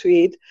what not to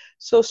eat.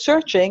 So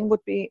searching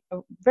would be a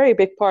very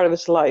big part of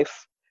his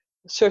life,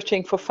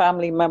 searching for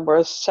family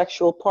members,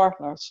 sexual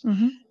partners.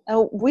 Mm-hmm.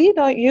 And we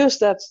don't use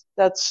that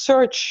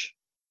search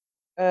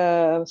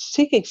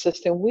seeking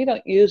system. We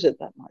don't use it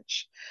that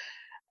much.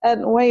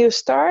 And when you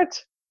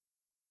start,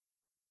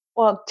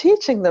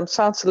 teaching them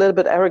sounds a little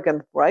bit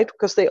arrogant, right?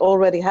 Because they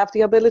already have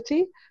the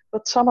ability,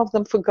 but some of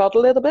them forgot a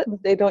little bit.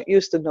 They don't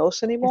use the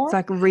nose anymore. It's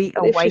like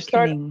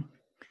reawakening.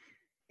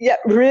 Yeah,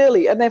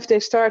 really. And if they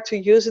start to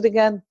use it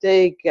again,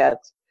 they get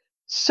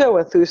so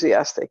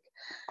enthusiastic.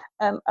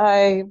 And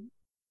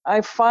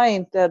I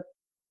find that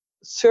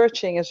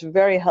searching is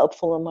very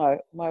helpful in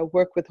my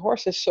work with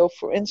horses. So,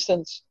 for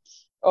instance,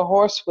 a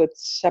horse with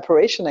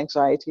separation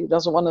anxiety,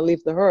 doesn't want to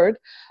leave the herd,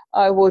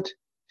 I would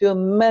do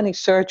many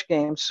search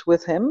games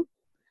with him,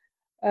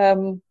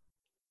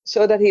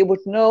 so that he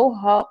would know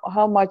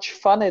how much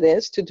fun it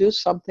is to do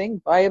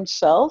something by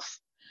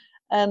himself.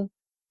 And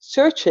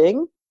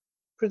searching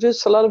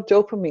produces a lot of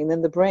dopamine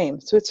in the brain,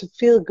 so it's a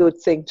feel-good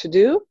thing to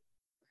do.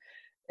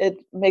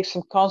 It makes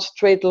them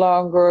concentrate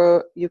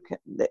longer.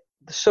 The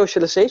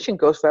socialization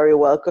goes very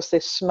well because they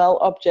smell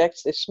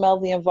objects, they smell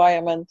the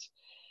environment.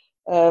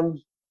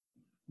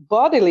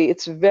 Bodily,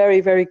 it's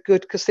very, very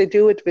good because they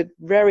do it with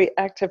very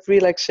active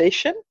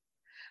relaxation.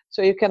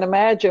 So you can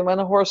imagine when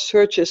a horse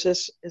searches,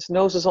 his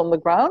nose is on the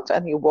ground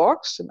and he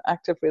walks in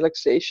active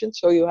relaxation.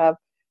 So you have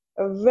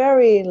a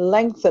very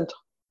lengthened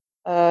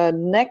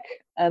neck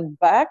and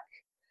back,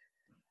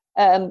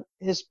 and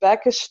his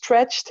back is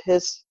stretched,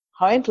 his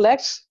hind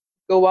legs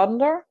go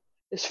under,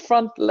 his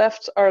front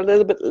lefts are a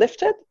little bit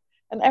lifted,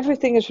 and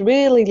everything is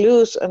really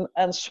loose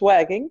and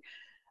swagging.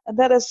 And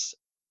that is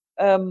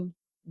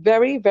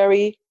very,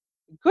 very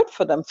good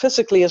for them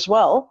physically as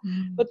well.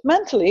 But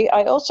mentally,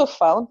 I also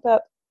found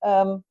that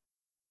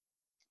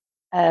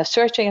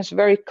searching is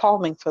very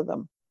calming for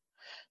them.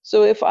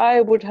 So if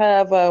I would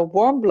have a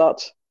warm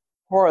blood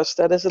horse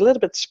that is a little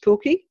bit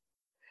spooky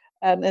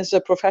and is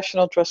a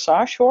professional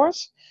dressage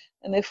horse,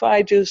 and if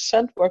I do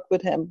scent work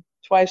with him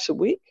twice a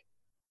week,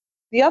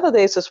 the other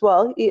days as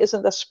well, he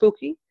isn't as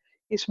spooky.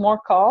 He's more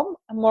calm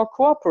and more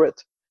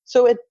cooperative.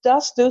 So it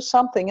does do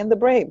something in the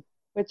brain,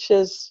 which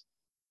is,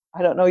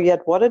 I don't know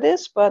yet what it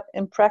is, but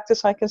in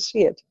practice I can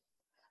see it.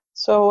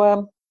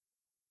 So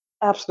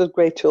absolute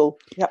great tool.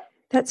 Yeah.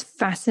 That's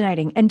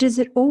fascinating. And does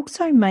it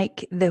also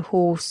make the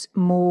horse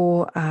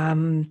more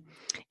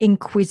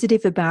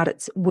inquisitive about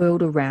its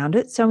world around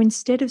it? So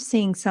instead of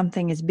seeing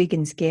something as big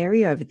and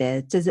scary over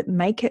there, does it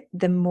make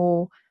them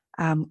more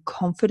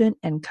confident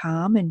and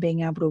calm in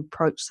being able to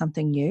approach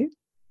something new?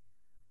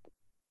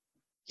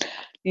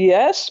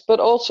 Yes, but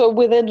also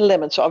within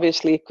limits,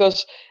 obviously,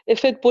 because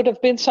if it would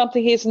have been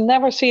something he's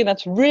never seen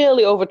that's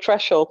really over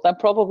threshold, then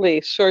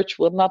probably search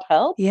would not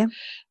help. Yeah.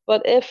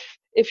 But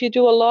if you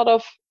do a lot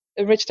of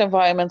enriched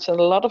environments and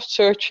a lot of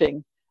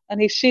searching, and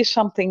he sees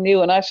something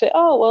new, and I say,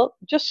 oh, well,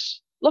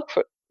 just look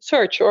for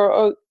search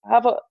or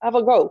have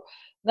a go,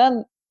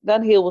 then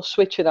he will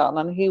switch it on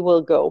and he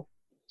will go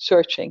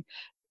searching.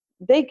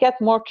 They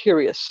get more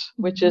curious,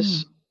 which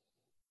is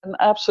an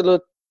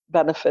absolute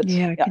benefit.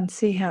 Yeah, I can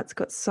see how it's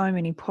got so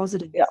many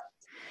positives.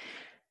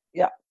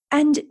 Yeah.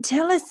 And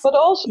tell us. But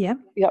also,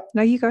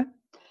 No, you go.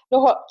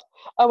 No,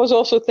 I was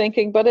also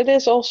thinking, but it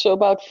is also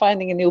about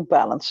finding a new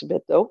balance a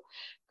bit, though,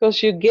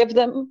 because you give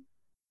them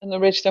an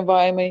enriched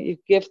environment, you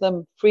give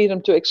them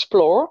freedom to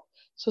explore.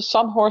 So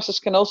some horses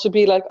can also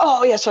be like,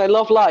 oh, yes, I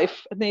love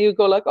life. And then you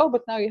go like, oh,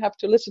 but now you have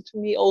to listen to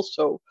me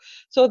also.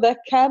 So that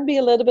can be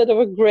a little bit of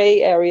a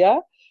gray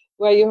area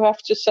where you have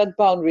to set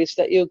boundaries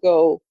that you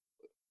go.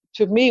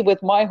 To me,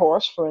 with my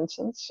horse, for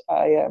instance,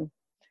 I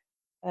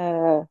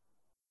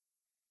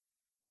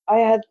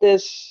had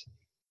this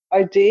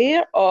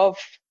idea of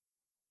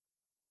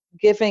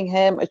giving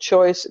him a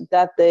choice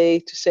that day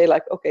to say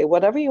like, okay,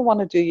 whatever you want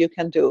to do, you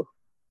can do.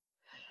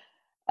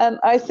 And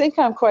I think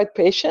I'm quite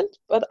patient,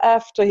 but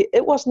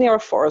it was near a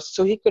forest,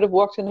 so he could have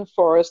walked in the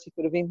forest, he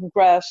could have eaten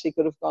grass, he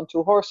could have gone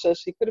to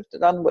horses, he could have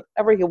done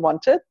whatever he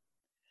wanted.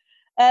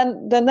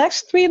 And the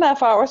next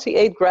 3.5 hours, he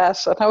ate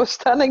grass, and I was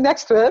standing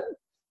next to him.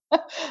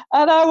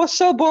 And I was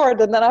so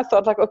bored. And then I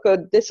thought, like, okay,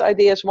 this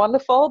idea is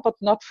wonderful, but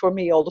not for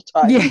me all the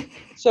time. Yeah.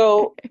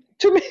 So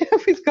to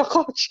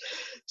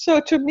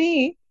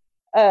me,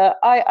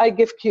 I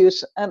give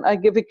cues, and I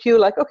give a cue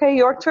like, okay,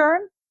 your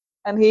turn.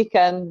 And he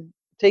can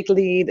take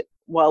lead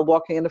while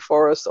walking in the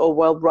forest, or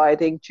while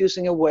riding,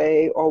 choosing a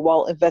way, or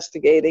while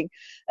investigating.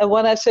 And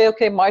when I say,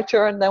 okay, my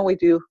turn, then we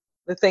do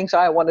the things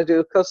I want to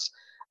do. Because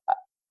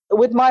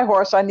with my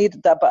horse, I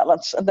needed that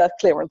balance and that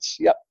clearance.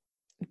 Yeah.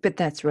 But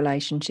that's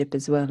relationship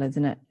as well,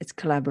 isn't it? It's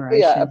collaboration.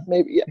 Yeah,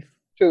 maybe. Yeah,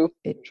 true.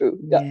 True.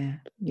 Yeah.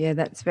 Yeah,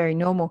 that's very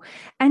normal.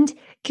 And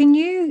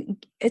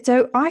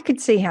so I could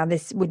see how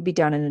this would be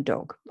done in a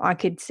dog. I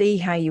could see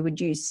how you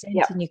would use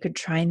scent and you could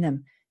train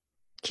them.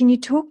 Can you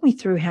talk me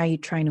through how you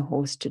train a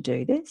horse to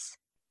do this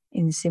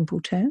in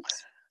simple terms?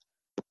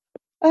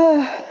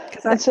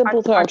 In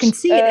simple terms. I can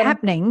see it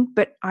happening,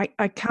 but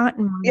I can't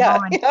in my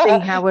mind see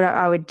how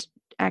I would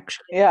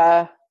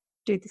actually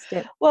do the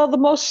step. Well, the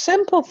most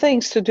simple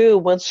things to do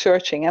when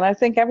searching, and I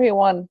think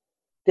everyone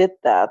did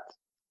that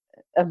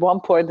at one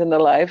point in their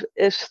life,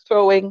 is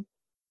throwing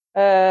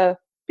a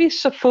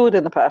piece of food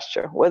in the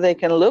pasture where they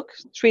can look,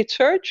 treat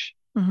search.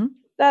 Mm-hmm.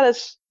 That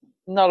is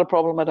not a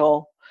problem at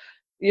all.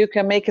 You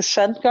can make a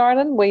scent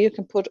garden where you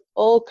can put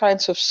all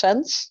kinds of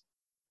scents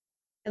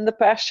in the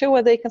pasture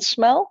where they can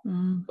smell,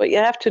 but you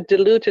have to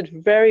dilute it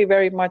very,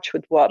 very much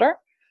with water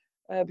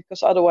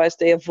because otherwise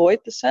they avoid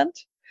the scent.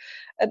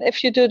 And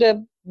if you do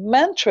the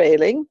man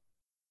trailing,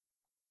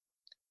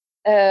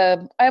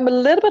 I'm a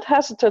little bit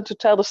hesitant to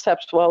tell the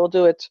steps, so I will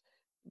do it.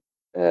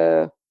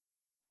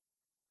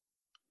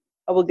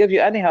 I will give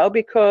you anyhow,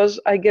 because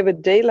I give a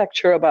day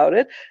lecture about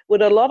it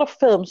with a lot of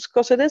films,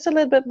 because it is a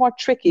little bit more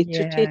tricky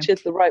to teach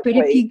it the right way.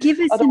 But if you give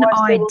us an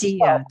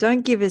idea,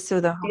 don't give us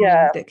the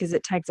whole, because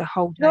it takes a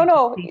whole day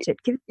to teach it.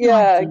 Give us an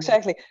idea.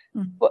 Exactly.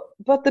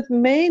 But the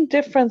main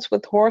difference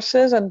with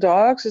horses and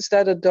dogs is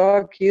that a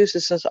dog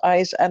uses his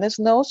eyes and his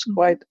nose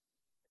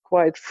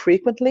quite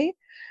frequently,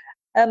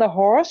 and a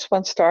horse,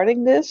 when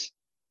starting this,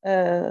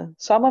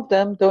 some of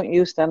them don't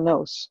use their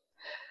nose.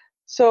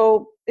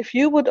 So if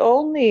you would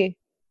only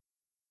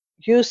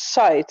use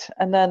sight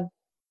and then,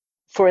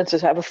 for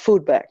instance, have a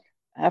food bag,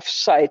 have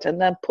sight and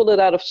then pull it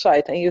out of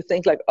sight, and you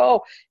think like, oh,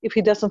 if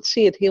he doesn't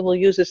see it, he will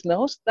use his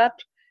nose. That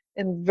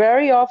in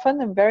very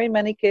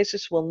many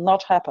cases will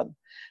not happen.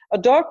 A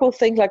dog will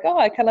think like, oh,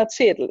 I cannot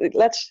see it,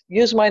 let's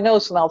use my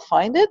nose and I'll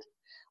find it.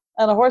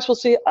 And a horse will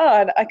see,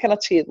 oh, I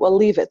cannot see it, well,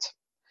 leave it.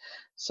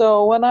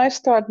 So when I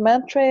start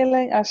man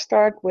trailing, I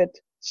start with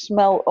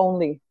smell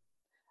only,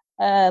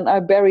 and I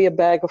bury a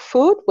bag of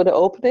food with an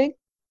opening,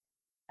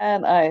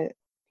 and I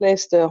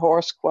place the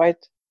horse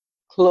quite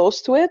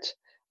close to it.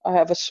 I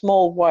have a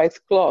small white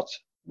cloth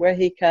where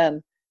he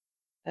can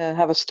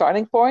have a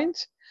starting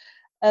point.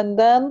 And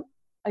then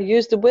I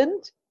use the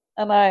wind,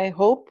 and I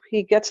hope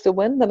he gets the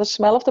wind and the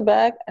smell of the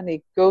bag, and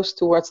he goes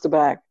towards the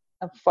bag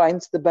and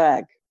finds the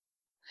bag.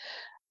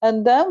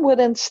 And then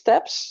within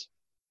steps,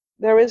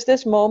 there is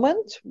this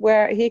moment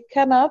where he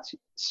cannot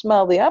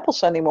smell the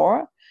apples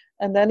anymore.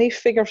 And then he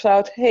figures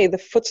out, hey, the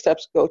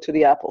footsteps go to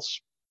the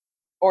apples,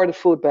 or the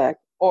food bag,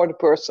 or the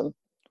person.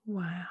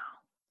 Wow.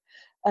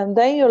 And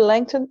then you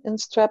lengthen in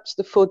steps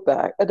the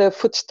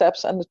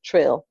footsteps and the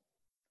trail.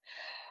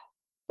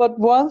 But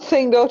one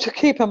thing though to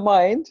keep in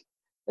mind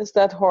is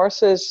that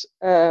horses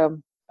are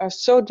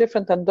so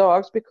different than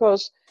dogs,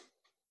 because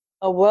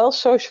a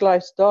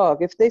well-socialized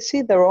dog, if they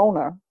see their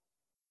owner,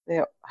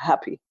 they're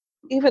happy.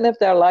 Even if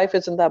their life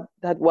isn't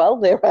that well,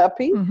 they're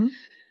happy. Mm-hmm.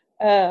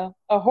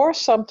 A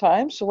horse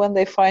sometimes, when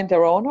they find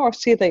their owner or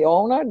see the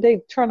owner, they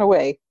turn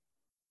away,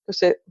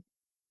 because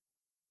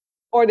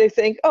or they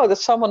think, oh,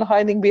 there's someone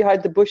hiding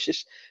behind the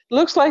bushes.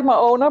 Looks like my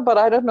owner, but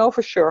I don't know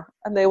for sure.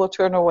 And they will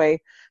turn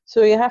away.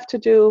 So you have to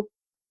do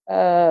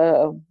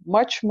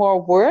much more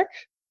work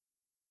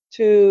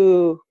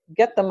to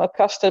get them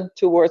accustomed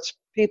towards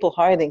people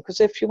hiding.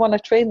 Because if you want to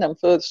train them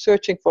for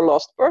searching for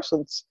lost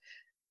persons,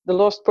 the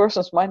lost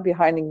persons might be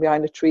hiding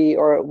behind a tree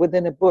or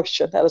within a bush.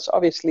 And that is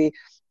obviously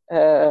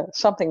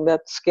something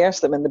that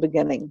scares them in the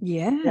beginning.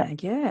 Yeah,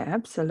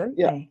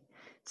 absolutely. Yeah.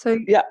 So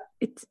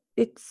it's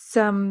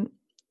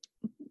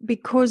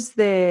because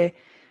they're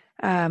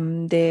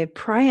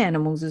prey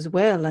animals as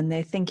well, and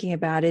they're thinking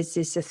about, is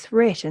this a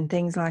threat and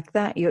things like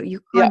that.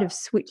 You're kind of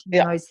switching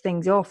those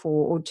things off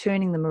or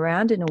turning them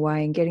around in a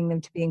way and getting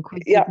them to be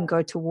inquisitive and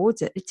go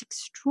towards it. It's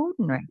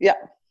extraordinary.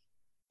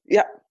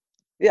 Yeah,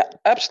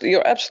 absolutely.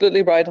 You're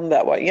absolutely right on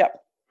that one.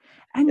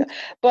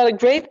 But a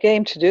great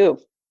game to do.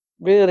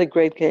 Really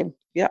great game.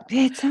 Yeah.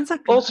 Yeah, it sounds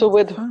like also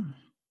with fun.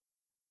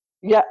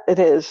 Yeah, it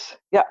is.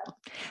 Yeah.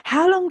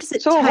 How long does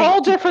it So take a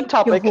whole to different teach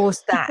topic. your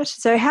horse that?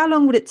 So how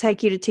long would it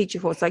take you to teach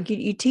your horse? Like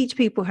you teach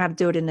people how to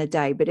do it in a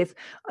day, but if,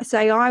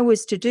 say, I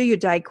was to do your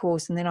day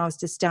course and then I was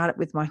to start it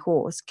with my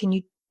horse, can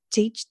you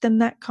teach them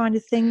that kind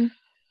of thing?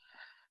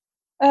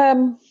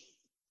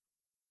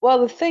 Well,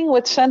 the thing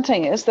with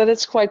scenting is that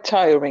it's quite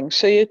tiring,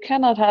 so you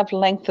cannot have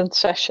lengthened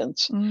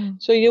sessions.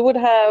 So you would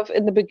have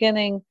in the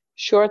beginning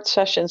short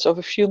sessions of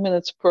a few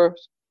minutes per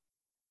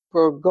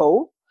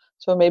go.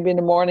 So maybe in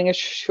the morning a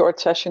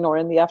short session, or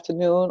in the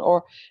afternoon.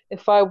 Or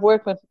if I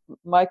work with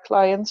my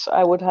clients,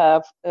 I would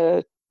have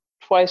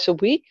twice a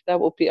week. That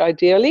would be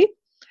ideally,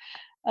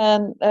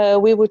 and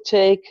we would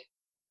take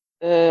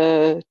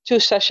 2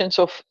 sessions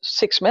of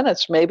 6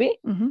 minutes, maybe.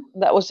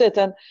 That was it.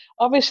 And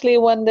obviously,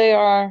 when they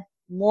are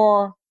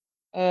more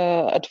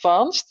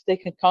advanced, they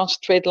can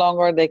concentrate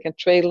longer, they can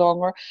trail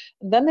longer,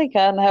 and then they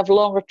can have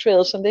longer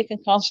trails and they can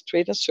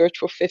concentrate and search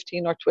for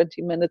 15 or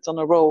 20 minutes on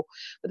a row.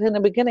 But in the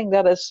beginning,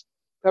 that is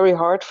very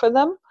hard for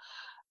them.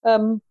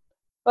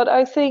 But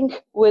I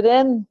think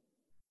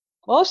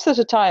most of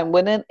the time,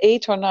 within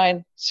 8 or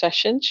 9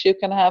 sessions, you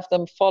can have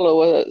them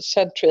follow a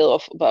scent trail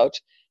of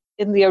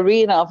in the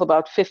arena of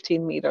about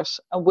 15 meters,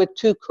 and with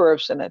 2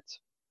 curves in it.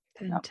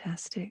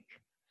 Fantastic. Yeah.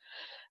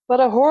 But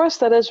a horse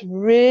that is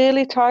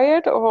really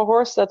tired, or a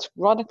horse that's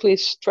chronically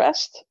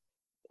stressed,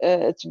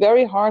 it's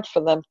very hard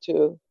for them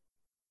to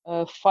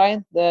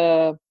find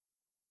the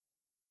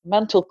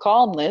mental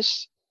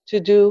calmness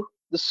to do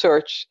the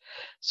search.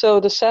 So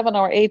the 7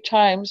 or 8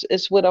 times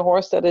is with a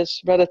horse that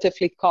is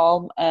relatively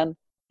calm and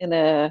in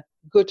a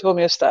good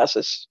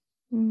homeostasis.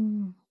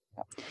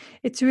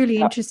 It's really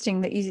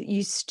interesting that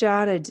you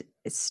started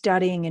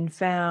studying and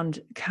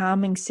found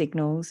calming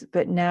signals,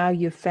 but now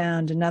you've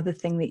found another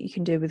thing that you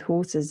can do with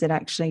horses that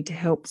actually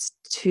helps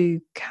to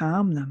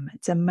calm them.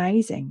 It's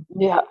amazing.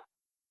 Yeah.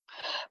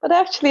 But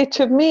actually,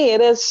 to me,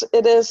 it is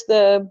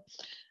the,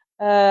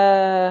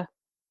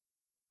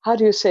 how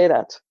do you say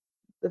that?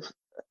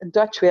 In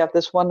Dutch, we have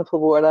this wonderful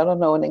word, I don't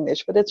know in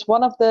English, but it's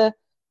one of the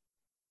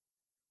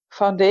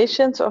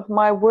foundations of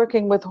my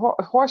working with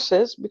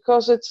horses,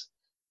 because it's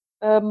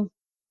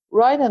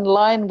right in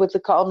line with the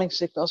calming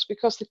signals,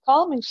 because the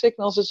calming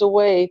signals is a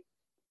way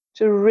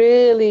to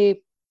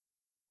really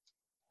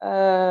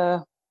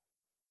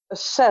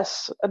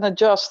assess and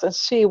adjust and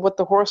see what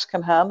the horse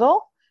can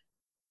handle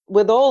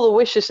with all the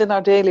wishes in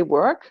our daily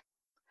work.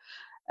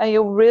 And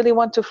you really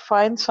want to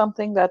find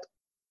something that,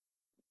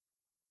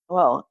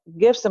 well,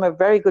 gives them a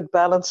very good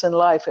balance in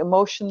life,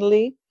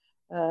 emotionally,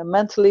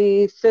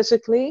 mentally,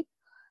 physically.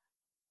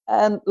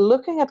 And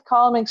looking at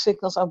calming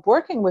signals and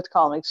working with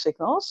calming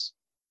signals,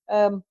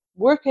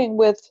 working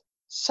with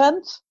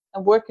scent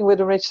and working with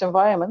enriched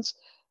environments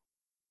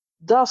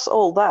does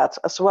all that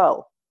as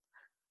well.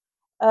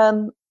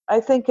 And I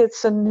think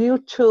it's a new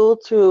tool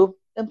to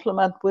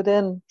implement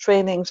within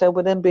trainings and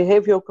within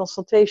behavioral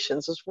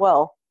consultations as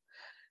well.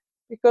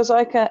 Because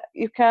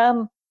you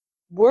can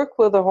work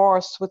with a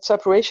horse with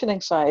separation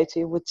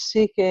anxiety, with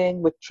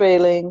seeking, with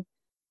trailing,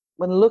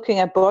 when looking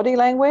at body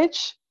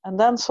language, and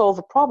then solve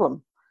a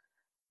problem.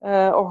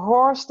 A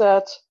horse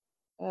that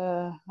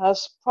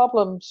has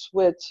problems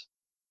with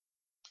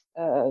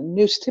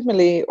new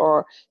stimuli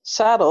or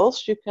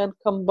saddles, you can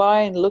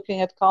combine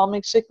looking at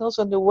calming signals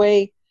and the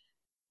way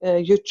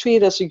you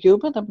treat as a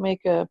human, and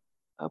make a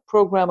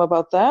program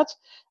about that.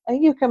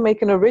 And you can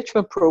make an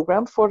enrichment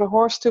program for the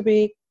horse to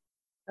be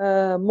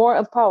more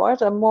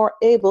empowered and more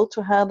able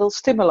to handle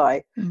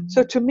stimuli.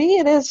 So to me,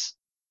 it is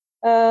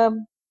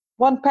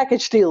one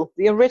package deal: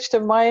 the enriched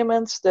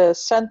environments, the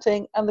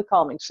scenting, and the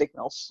calming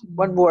signals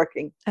when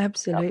working.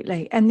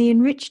 Absolutely. And the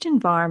enriched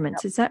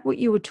environments, is that what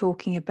you were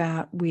talking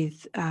about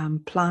with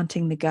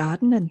planting the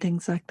garden and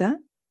things like that?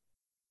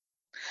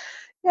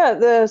 Yeah,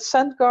 the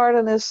scent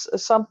garden is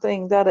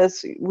something that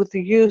is with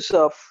the use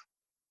of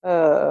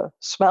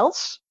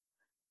smells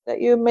that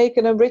you make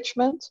an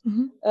enrichment.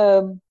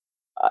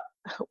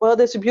 Well,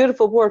 that's a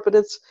beautiful word, but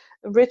it's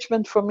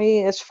enrichment for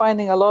me is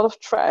finding a lot of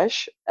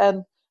trash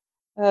and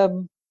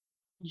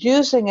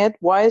using it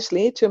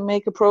wisely to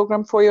make a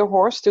program for your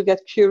horse to get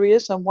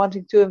curious and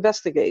wanting to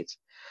investigate.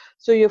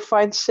 So you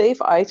find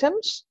safe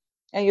items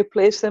and you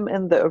place them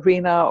in the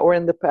arena or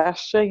in the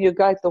pasture. You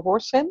guide the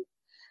horse in,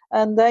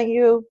 and then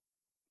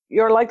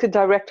you're like the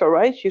director,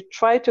 right? You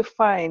try to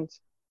find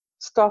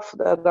stuff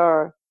that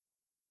are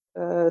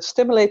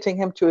stimulating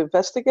him to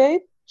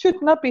investigate.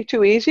 Should not be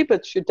too easy,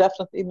 but should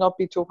definitely not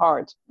be too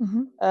hard.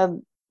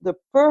 And the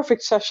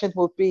perfect session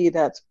would be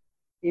that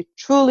he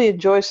truly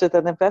enjoys it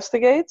and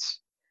investigates.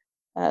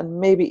 And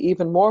maybe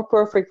even more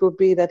perfect would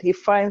be that he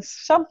finds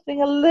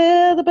something a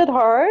little bit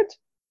hard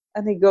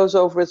and he goes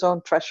over his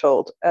own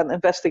threshold and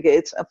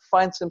investigates and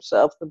finds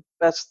himself the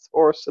best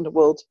horse in the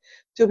world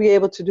to be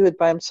able to do it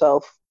by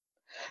himself.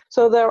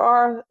 So there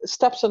are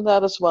steps in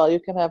that as well. You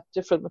can have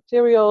different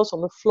materials on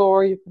the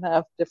floor. You can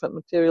have different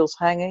materials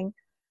hanging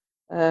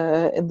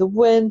in the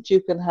wind.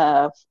 You can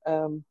have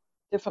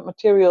different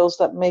materials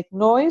that make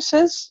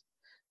noises.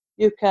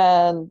 You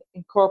can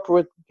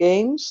incorporate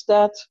games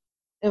that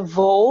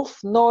involve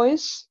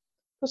noise.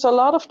 Because a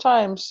lot of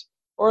times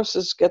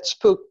horses get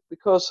spooked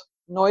because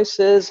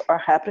noises are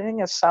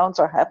happening and sounds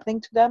are happening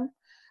to them.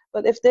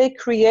 But if they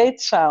create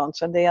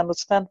sounds and they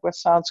understand where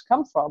sounds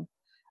come from,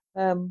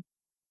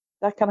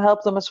 that can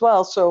help them as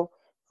well. So,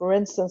 for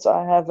instance,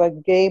 I have a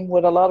game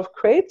with a lot of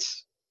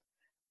crates.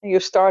 And you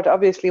start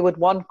obviously with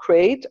one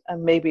crate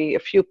and maybe a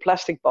few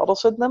plastic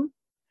bottles in them.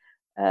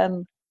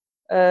 And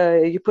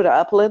you put an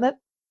apple in it.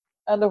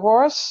 And the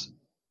horse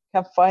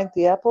can find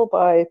the apple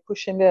by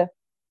pushing the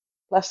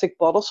plastic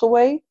bottles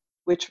away,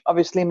 which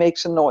obviously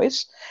makes a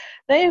noise.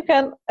 Then you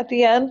can, at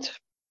the end,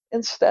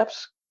 in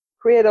steps,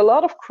 create a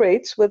lot of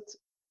crates with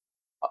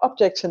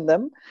objects in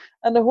them,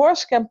 and the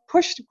horse can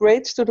push the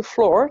crates to the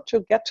floor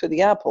to get to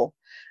the apple.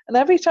 And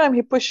every time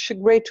he pushes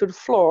a crate to the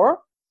floor,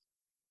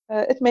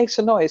 it makes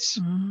a noise.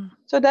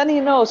 So then he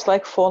knows,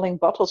 like falling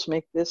bottles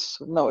make this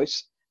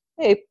noise.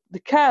 Hey, the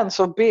cans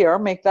of beer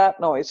make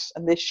that noise,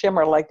 and they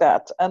shimmer like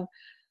that. And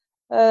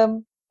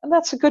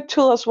that's a good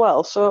tool as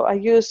well. So I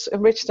use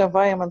enriched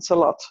environments a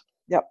lot.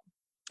 Yeah.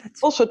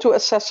 Also to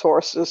assess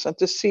horses and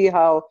to see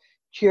how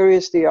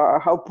curious they are,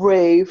 how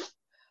brave,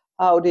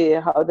 how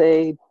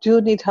they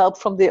do need help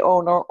from the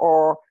owner,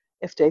 or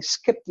if they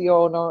skip the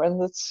owner.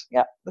 And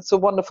that's a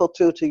wonderful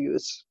tool to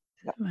use.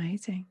 Yeah.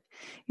 Amazing.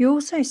 You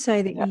also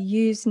say that you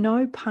use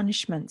no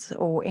punishments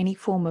or any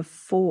form of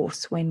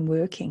force when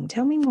working.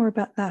 Tell me more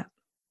about that.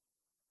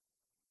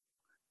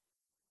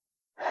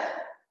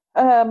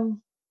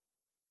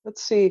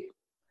 Let's see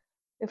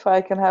if I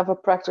can have a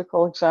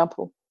practical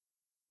example.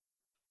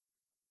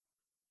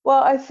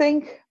 Well, I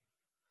think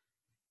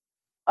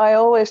I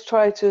always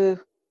try to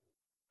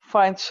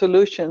find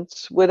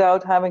solutions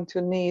without having to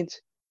need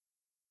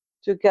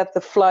to get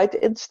the flight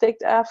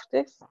instinct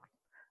active.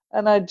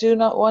 And I do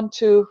not want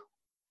to,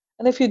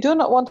 and if you do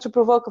not want to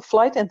provoke a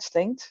flight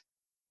instinct,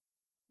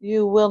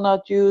 you will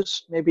not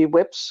use maybe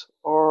whips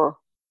or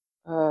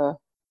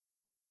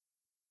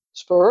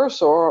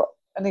spurs or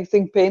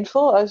anything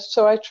painful.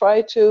 So I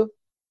try to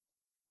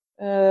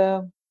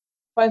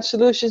find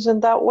solutions in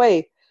that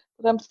way.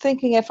 But I'm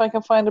thinking if I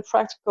can find a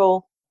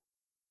practical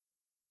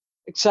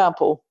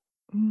example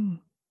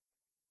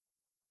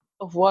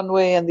of one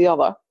way and the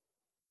other.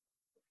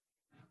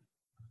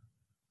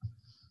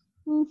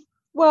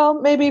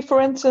 Well, maybe, for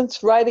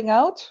instance, riding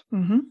out.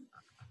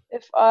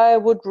 If I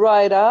would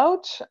ride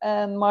out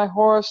and my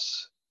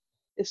horse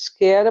is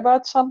scared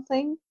about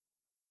something,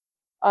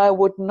 I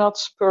would not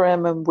spur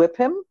him and whip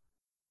him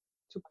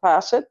to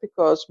pass it,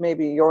 because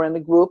maybe you're in a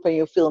group and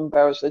you feel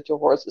embarrassed that your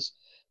horse is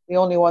the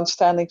only one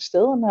standing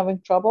still and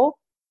having trouble.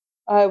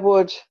 I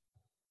would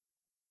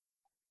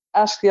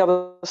ask the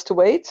others to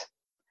wait.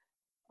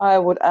 I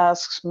would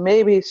ask,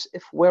 maybe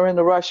if we're in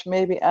a rush,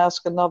 maybe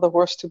ask another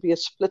horse to be a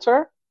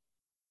splitter,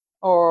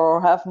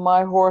 or have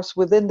my horse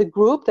within the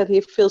group that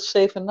he feels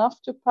safe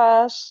enough to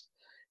pass.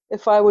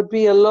 If I would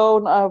be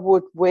alone, I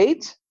would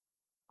wait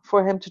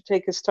for him to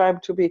take his time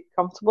to be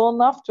comfortable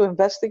enough to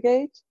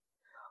investigate.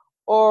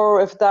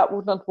 Or if that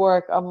would not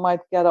work, I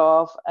might get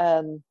off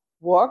and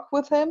walk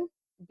with him,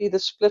 be the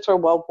splitter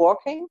while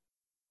walking.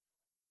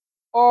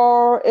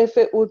 Or if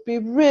it would be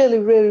really,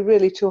 really,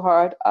 really too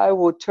hard, I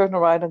would turn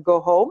around and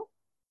go home.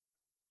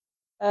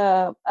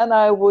 And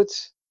I would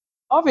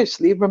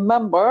obviously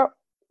remember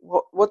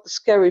what the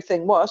scary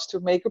thing was, to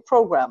make a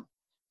program.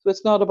 So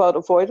it's not about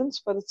avoidance,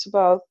 but it's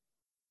about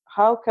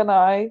how can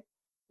I,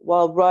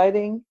 while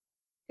riding,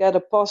 get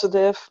a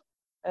positive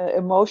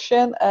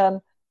emotion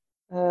and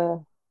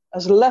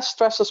as less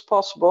stress as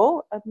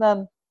possible, and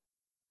then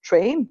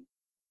train.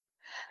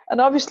 And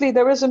obviously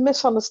there is a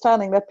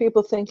misunderstanding that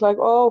people think like,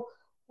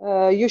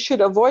 you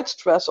should avoid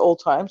stress all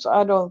times.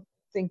 I don't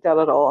think that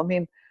at all. I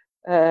mean,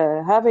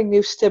 having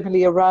new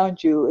stimuli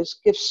around you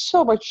gives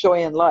so much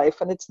joy in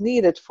life, and it's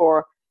needed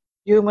for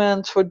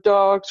humans, for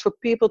dogs, for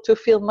people to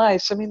feel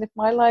nice. I mean, if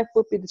my life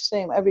would be the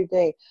same every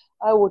day,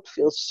 I would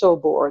feel so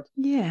bored.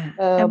 Yeah.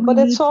 But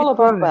it's all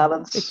about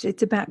balance.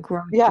 It's about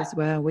growth as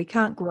well. We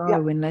can't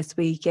grow unless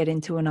we get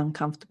into an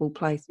uncomfortable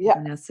place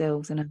in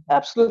ourselves. And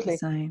absolutely. The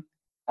same.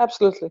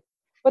 Absolutely.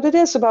 But it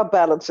is about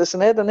balance,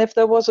 isn't it? And if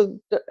there was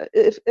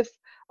if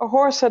a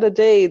horse had a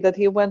day that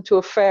he went to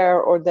a fair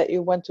or that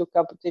you went to a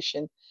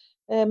competition,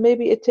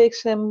 maybe it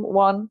takes him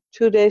 1-2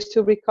 days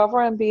to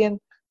recover and be in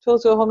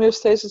total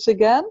homeostasis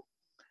again.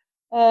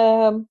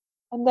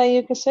 And then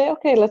you can say,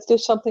 okay, let's do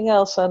something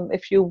else. And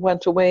if you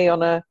went away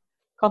on a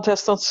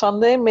contest on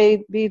Sunday,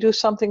 maybe do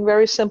something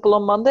very simple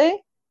on Monday,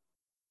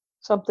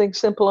 something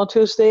simple on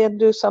Tuesday, and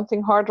do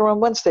something harder on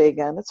Wednesday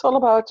again. It's all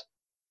about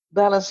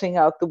balancing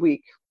out the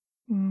week.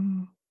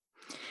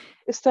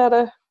 Is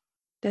that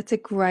That's a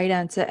great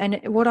answer. And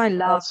what I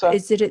love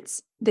is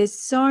that there's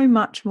so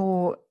much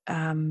more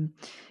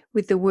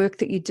with the work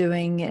that you're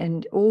doing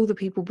and all the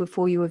people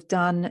before you have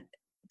done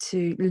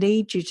to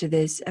lead you to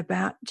this,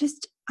 about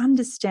just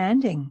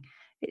understanding.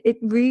 It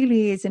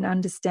really is an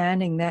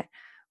understanding that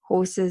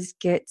horses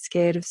get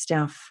scared of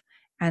stuff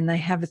and they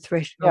have a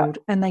threshold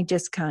and they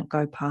just can't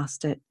go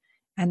past it.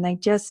 And they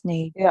just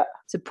need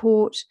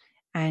support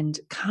and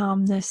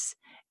calmness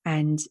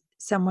and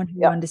someone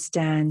who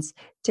understands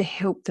to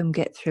help them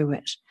get through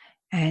it.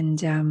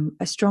 And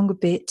a stronger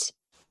bit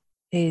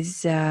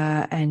is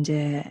and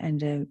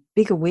a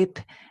bigger whip,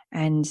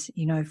 and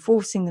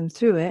forcing them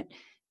through it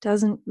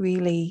doesn't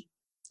really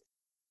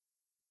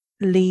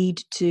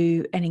lead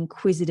to an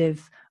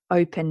inquisitive,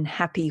 open,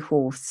 happy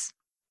horse.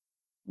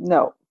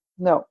 No.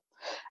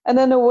 And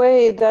in a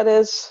way, that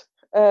is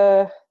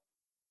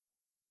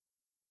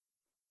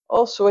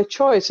also a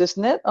choice,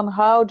 isn't it? On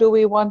how do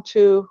we want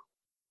to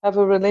have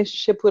a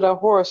relationship with our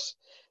horse?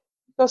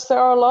 Because there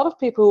are a lot of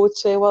people who would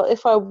say, well,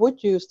 if I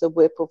would use the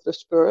whip of the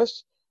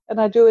spurs and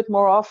I do it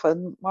more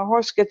often, my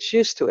horse gets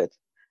used to it.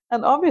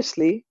 And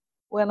obviously,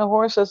 when a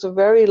horse has a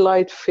very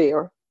light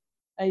fear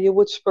and you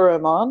would spur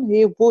him on,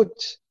 he would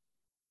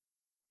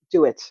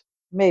do it.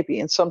 Maybe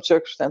in some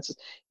circumstances,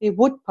 he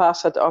would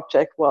pass that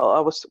object where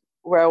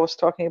I was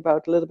talking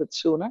about a little bit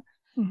sooner.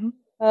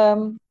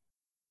 Mm-hmm.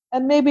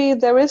 And maybe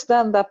there is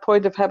then that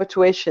point of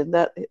habituation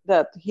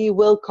that he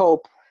will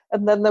cope.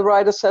 And then the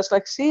rider says,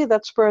 like, see,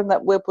 that spur and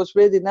that whip was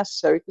really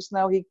necessary because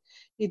now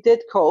he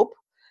did cope.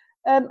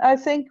 And I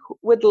think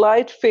with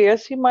light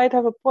fears, he might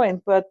have a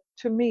point. But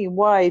to me,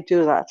 why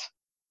do that?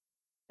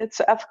 It's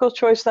an ethical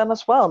choice then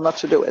as well not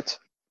to do it.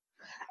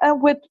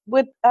 And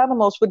with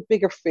animals with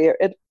bigger fear,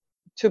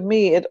 to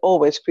me, it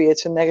always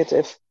creates a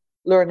negative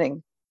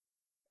learning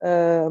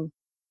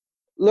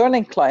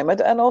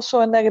climate and also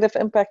a negative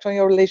impact on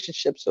your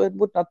relationship. So it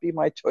would not be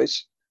my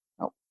choice.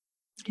 No.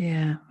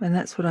 Yeah, and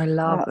that's what I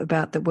love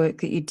about the work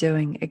that you're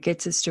doing. It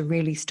gets us to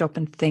really stop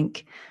and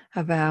think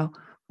of our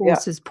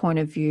horse's point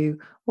of view.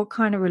 What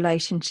kind of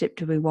relationship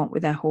do we want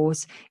with our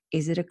horse?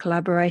 Is it a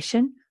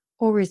collaboration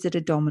or is it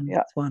a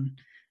dominant one?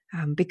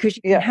 Because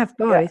you can have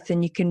both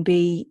and you can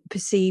be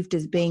perceived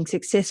as being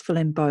successful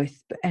in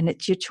both, and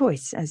it's your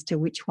choice as to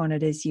which one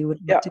it is you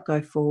would like to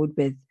go forward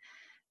with.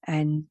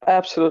 And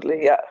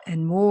absolutely,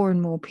 and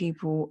more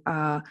people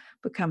are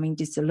becoming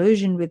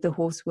disillusioned with the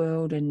horse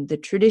world and the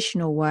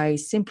traditional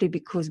ways simply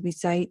because we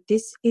say,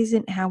 this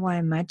isn't how I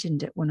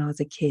imagined it when I was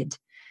a kid.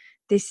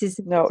 This is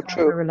the type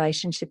of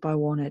relationship I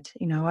wanted.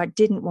 I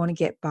didn't want to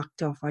get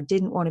bucked off. I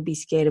didn't want to be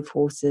scared of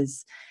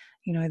horses.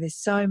 There's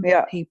so many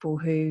people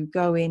who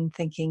go in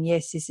thinking,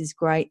 yes, this is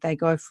great. They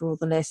go for all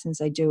the lessons,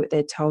 they do what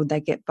they're told,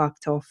 they get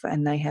bucked off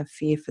and they have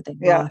fear for their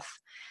life.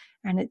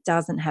 And it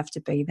doesn't have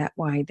to be that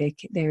way.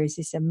 There is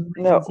this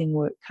amazing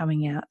work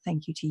coming out.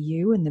 Thank you to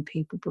you and the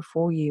people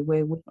before you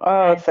where we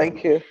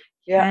thank you.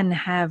 Can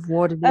have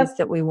what it is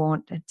that we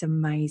want. It's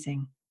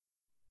amazing.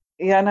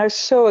 Yeah, and I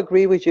so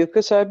agree with you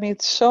because I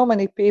meet so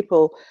many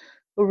people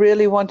who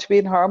really want to be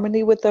in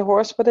harmony with their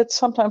horse, but it's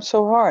sometimes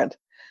so hard.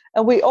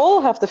 And we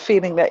all have the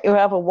feeling that you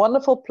have a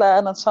wonderful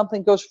plan and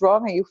something goes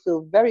wrong and you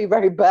feel very,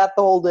 very bad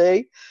the whole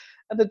day.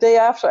 And the day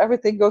after,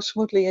 everything goes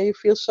smoothly and you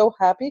feel so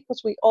happy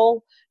because we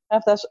all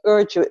have this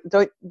urge.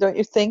 Don't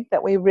you think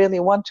that we really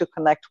want to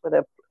connect with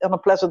in a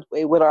pleasant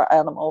way with our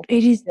animal?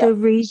 It is the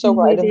reason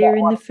we're there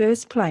in the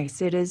first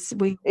place. It is,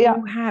 we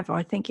all have.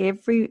 I think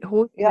every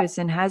horse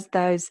person has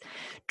those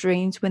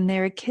dreams when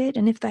they're a kid.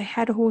 And if they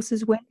had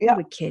horses when they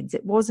were kids,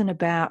 it wasn't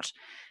about,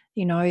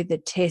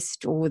 the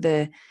test or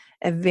the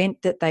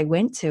event that they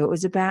went to. It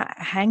was about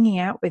hanging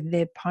out with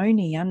their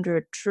pony under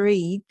a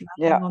tree,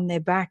 on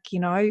their back,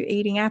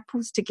 eating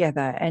apples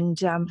together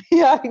and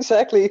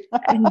exactly.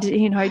 and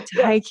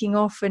taking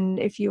off, and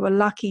if you were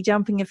lucky,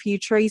 jumping a few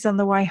trees on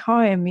the way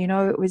home.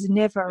 It was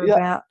never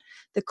about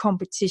the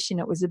competition.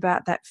 It was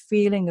about that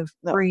feeling of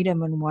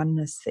freedom and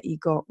oneness that you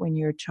got when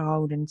you're a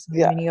child. And so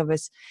many of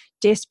us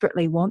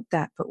desperately want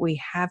that, but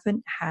we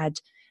haven't had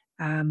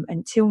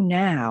until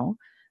now.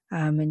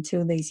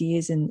 Until these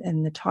years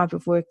and the type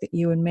of work that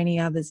you and many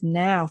others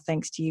now,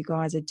 thanks to you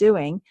guys, are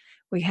doing,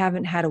 we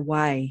haven't had a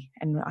way.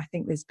 And I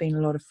think there's been a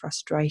lot of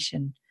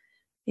frustration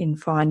in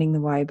finding the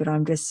way, but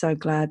I'm just so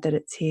glad that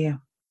it's here.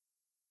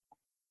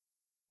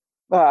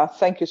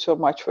 Thank you so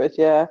much for it.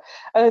 Yeah.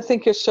 And I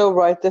think you're so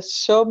right. There's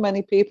so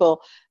many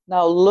people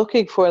now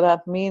looking for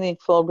that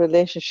meaningful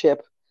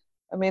relationship.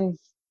 I mean,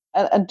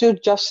 and do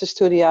justice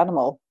to the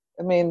animal.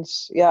 I mean,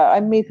 I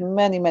meet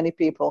many, many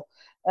people.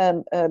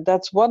 And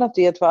that's one of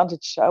the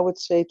advantages, I would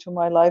say, to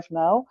my life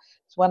now.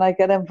 Is when I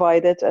get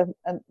invited and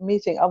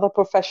meeting other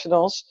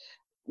professionals,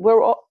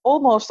 we're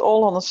almost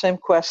all on the same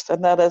quest.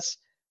 And that is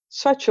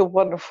such a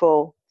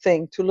wonderful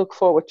thing to look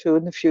forward to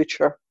in the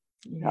future.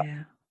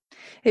 Yeah,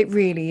 it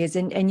really is.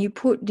 And you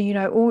put,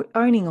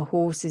 owning a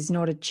horse is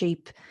not a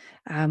cheap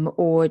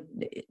or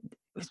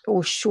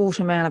short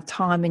amount of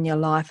time in your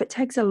life. It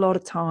takes a lot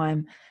of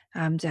time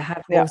to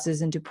have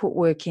horses and to put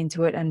work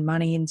into it and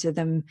money into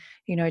them,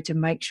 to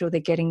make sure they're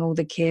getting all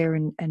the care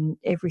and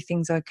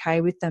everything's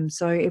okay with them.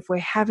 So if we're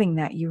having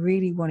that, you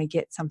really want to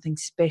get something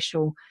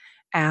special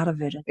out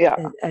of it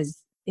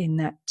as in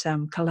that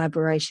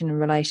collaboration and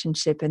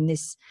relationship. And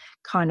this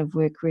kind of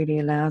work really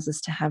allows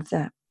us to have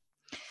that.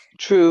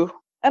 True.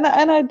 And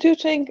I do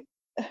think,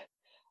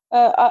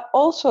 I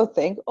also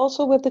think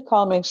with the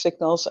calming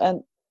signals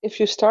and if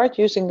you start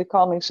using the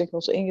calming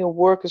signals in your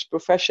work as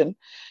profession,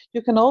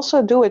 you can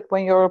also do it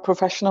when you're a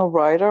professional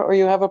rider or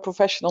you have a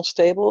professional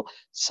stable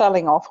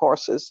selling off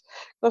horses.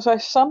 Because I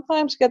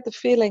sometimes get the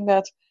feeling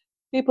that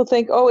people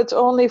think, oh, it's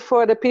only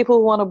for the people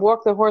who want to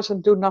walk the horse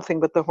and do nothing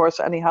with the horse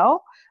anyhow.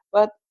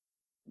 But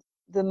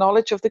the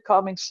knowledge of the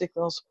calming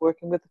signals,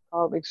 working with the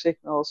calming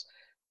signals,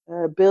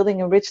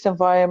 building enriched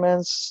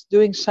environments,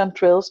 doing scent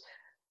drills,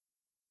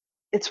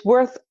 it's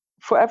worth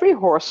for every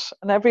horse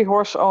and every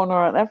horse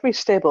owner and every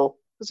stable,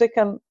 because they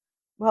can,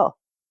 well,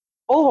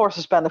 all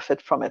horses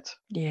benefit from it.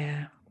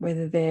 Yeah,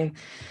 whether they're,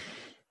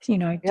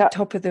 the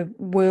top of the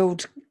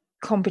world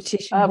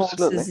competition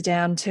horses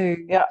down to,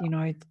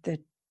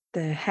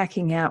 the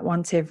hacking out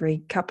once every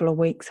couple of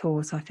weeks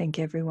horse. I think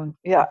everyone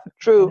can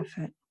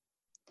benefit.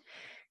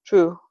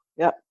 True.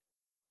 Yeah.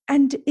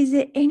 And is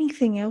there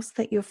anything else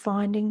that you're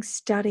finding,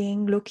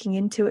 studying, looking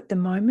into at the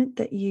moment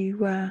that you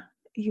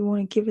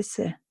want to give us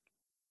a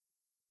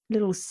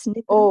little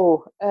snippet?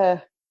 Well,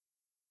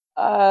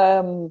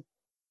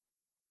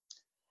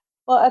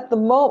 at the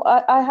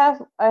moment, I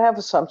have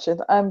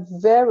assumptions.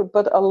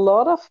 But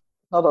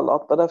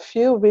a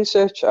few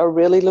research are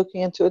really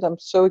looking into it. I'm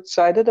so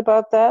excited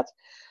about that.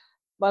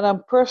 But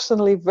I'm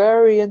personally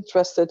very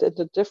interested in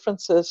the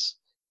differences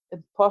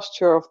in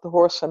posture of the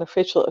horse and the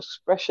facial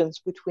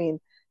expressions between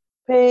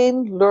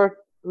pain,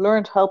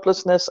 learned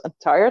helplessness, and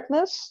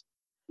tiredness.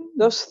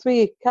 Those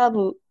three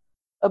can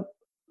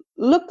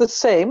look the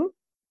same,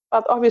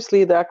 but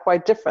obviously they're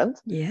quite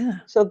different. Yeah.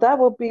 So that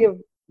will be a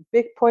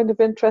big point of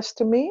interest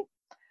to me.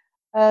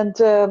 And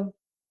on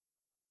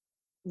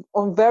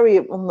a very,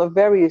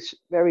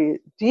 very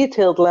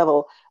detailed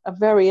level, I'm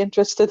very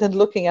interested in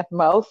looking at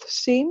mouth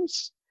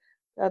seams.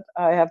 That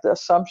I have the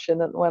assumption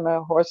that when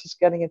a horse is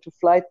getting into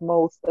flight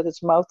mode, that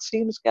its mouth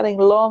seam is getting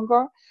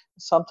longer.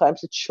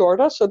 Sometimes it's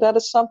shorter. So that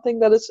is something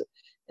that is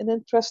an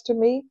interest to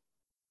me.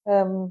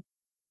 And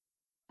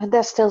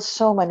there's still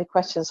so many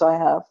questions I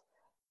have.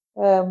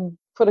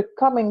 For the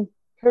coming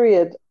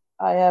period,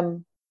 I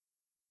am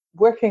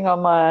working on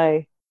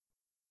my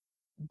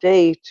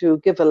day to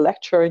give a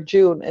lecture in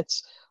June.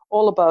 It's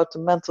all about the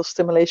mental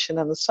stimulation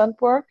and the scent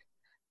work.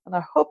 And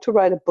I hope to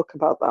write a book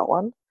about that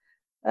one.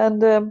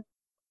 And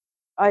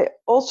I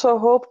also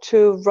hope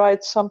to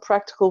write some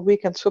practical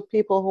weekends for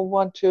people who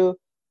want to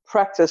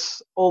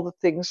practice all the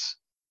things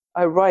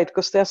I write,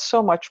 because there's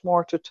so much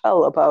more to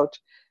tell about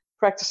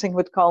practicing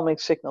with calming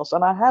signals.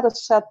 And I had a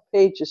set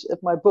pages in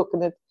my book,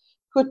 and it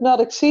could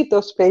not exceed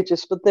those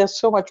pages, but there's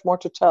so much more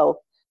to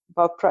tell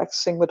about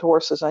practicing with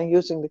horses and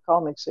using the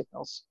calming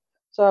signals.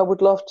 So I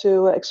would love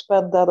to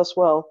expand that as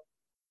well.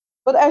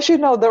 But as you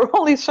know, there are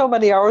only so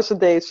many hours a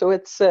day, so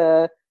it's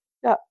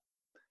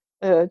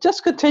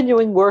just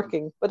continuing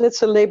working, but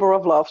it's a labor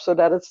of love, so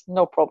that is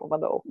no problem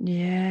at all.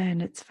 Yeah, and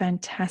it's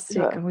fantastic.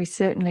 Yeah. And we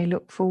certainly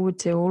look forward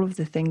to all of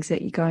the things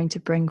that you're going to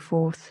bring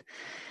forth.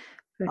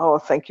 Oh,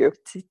 thank you.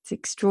 It's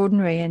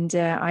extraordinary. And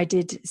I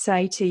did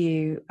say to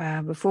you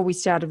before we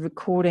started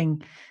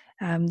recording,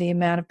 the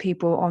amount of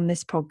people on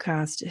this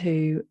podcast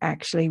who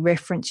actually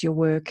reference your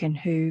work and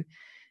who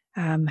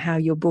how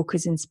your book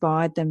has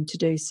inspired them to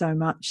do so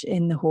much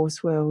in the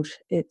horse world.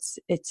 It's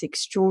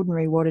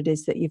extraordinary what it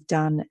is that you've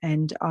done.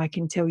 And I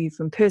can tell you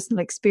from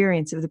personal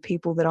experience of the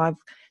people that I've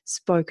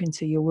spoken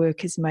to, your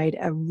work has made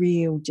a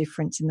real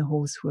difference in the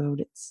horse world.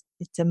 It's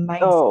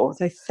amazing. Oh,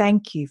 so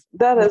thank you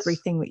for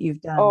everything that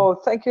you've done. Oh,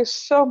 thank you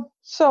so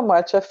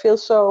much. I feel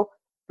so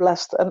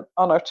blessed and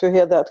honored to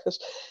hear that,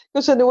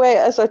 because in a way,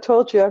 as I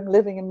told you, I'm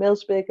living in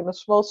Millsbeek, in a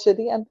small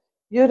city, and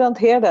you don't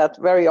hear that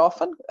very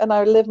often, and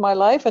I live my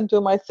life and do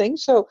my thing.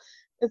 So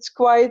it's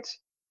quite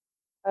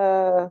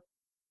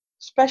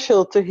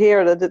special to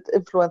hear that it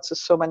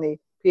influences so many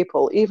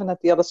people, even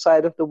at the other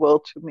side of the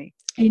world, to me.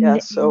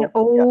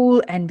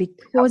 And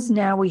because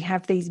now we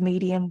have these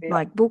mediums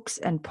like books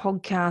and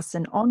podcasts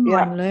and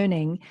online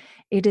learning,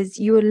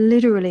 you are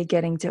literally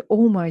getting to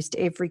almost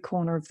every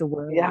corner of the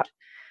world.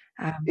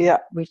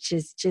 Which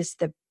is just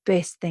the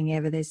best thing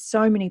ever. There's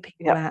so many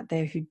people out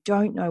there who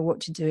don't know what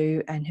to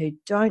do and who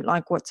don't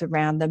like what's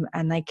around them,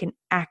 and they can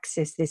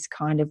access this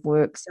kind of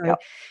work. So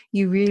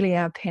you really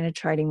are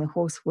penetrating the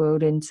horse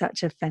world in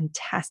such a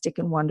fantastic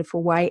and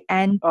wonderful way,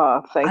 and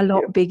a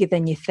lot bigger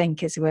than you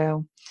think as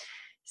well.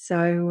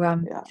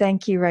 So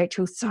thank you,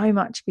 Rachel, so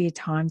much for your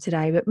time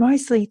today, but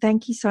mostly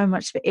thank you so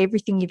much for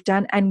everything you've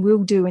done and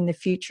will do in the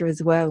future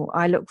as well.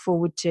 I look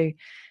forward to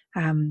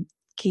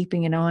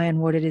keeping an eye on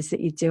what it is that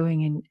you're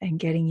doing and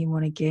getting you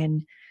on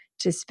again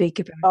to speak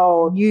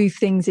about new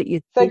things that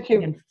you're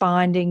thinking and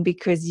finding,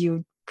 because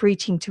you're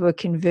preaching to a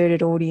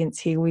converted audience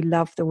here. We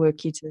love the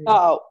work you do.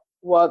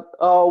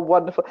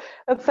 Wonderful.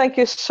 And thank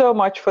you so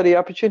much for the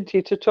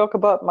opportunity to talk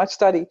about my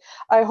study.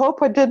 I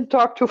hope I didn't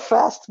talk too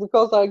fast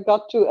because I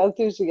got too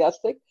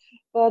enthusiastic,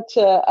 but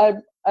I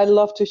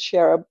love to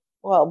share,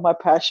 my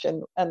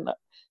passion. And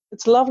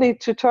it's lovely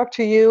to talk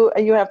to you,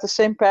 and you have the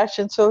same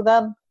passion. So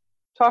then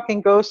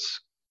talking goes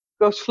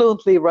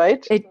fluently,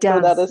 right? It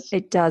does. So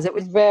it does. It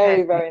was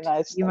very, very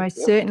nice. You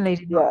most certainly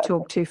did not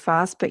talk too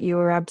fast, but you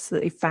were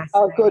absolutely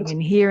fascinating.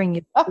 And hearing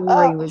your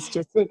story was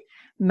just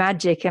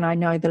magic, and I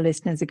know the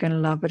listeners are going to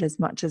love it as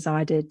much as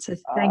I did. So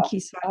thank you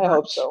so much. I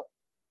hope so.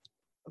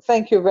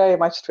 Thank you very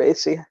much,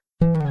 Tracy.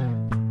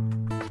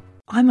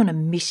 I'm on a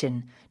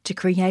mission to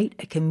create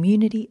a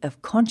community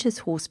of conscious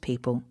horse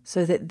people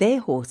so that their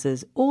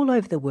horses all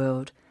over the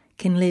world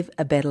can live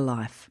a better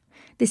life.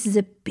 This is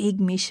a big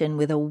mission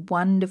with a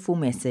wonderful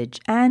message,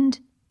 and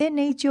it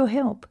needs your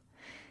help.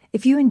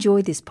 If you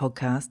enjoy this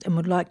podcast and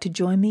would like to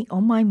join me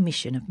on my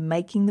mission of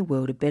making the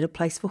world a better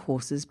place for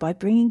horses by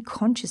bringing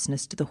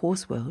consciousness to the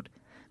horse world,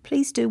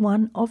 please do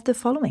one of the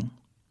following.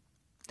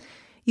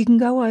 You can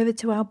go over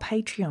to our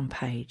Patreon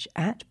page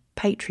at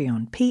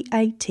Patreon,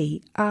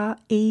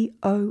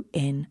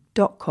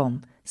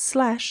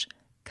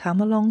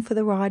 patreon.com/Come Along for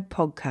the Ride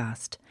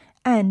podcast,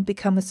 and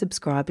become a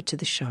subscriber to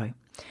the show.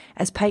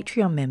 As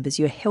Patreon members,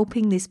 you're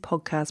helping this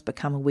podcast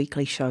become a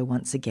weekly show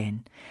once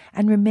again.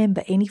 And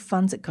remember, any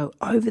funds that go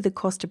over the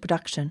cost of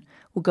production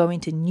will go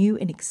into new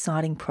and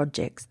exciting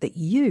projects that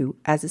you,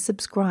 as a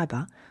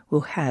subscriber,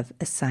 will have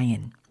a say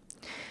in.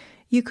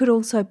 You could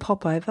also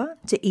pop over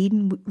to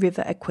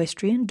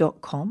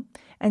EdenRiverEquestrian.com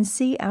and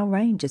see our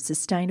range of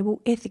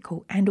sustainable,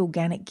 ethical and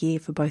organic gear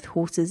for both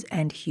horses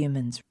and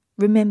humans.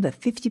 Remember,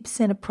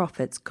 50% of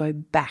profits go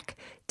back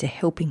to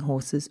helping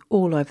horses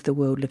all over the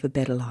world live a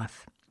better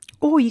life.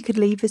 Or you could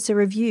leave us a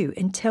review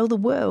and tell the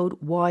world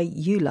why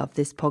you love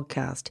this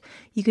podcast.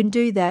 You can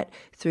do that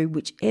through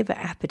whichever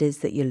app it is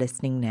that you're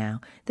listening now.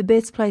 The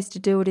best place to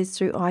do it is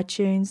through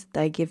iTunes.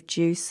 They give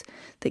juice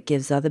that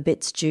gives other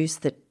bits juice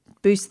that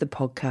boosts the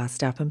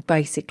podcast up, and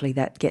basically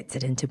that gets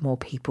it into more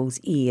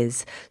people's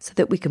ears so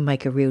that we can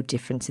make a real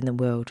difference in the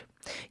world.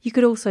 You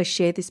could also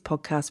share this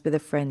podcast with a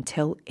friend,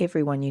 tell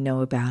everyone you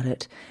know about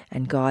it,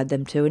 and guide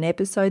them to an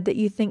episode that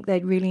you think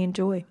they'd really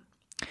enjoy.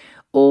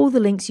 All the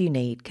links you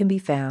need can be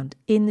found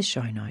in the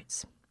show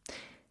notes.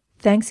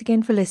 Thanks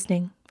again for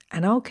listening,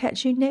 and I'll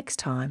catch you next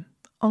time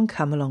on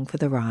Come Along for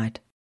the Ride.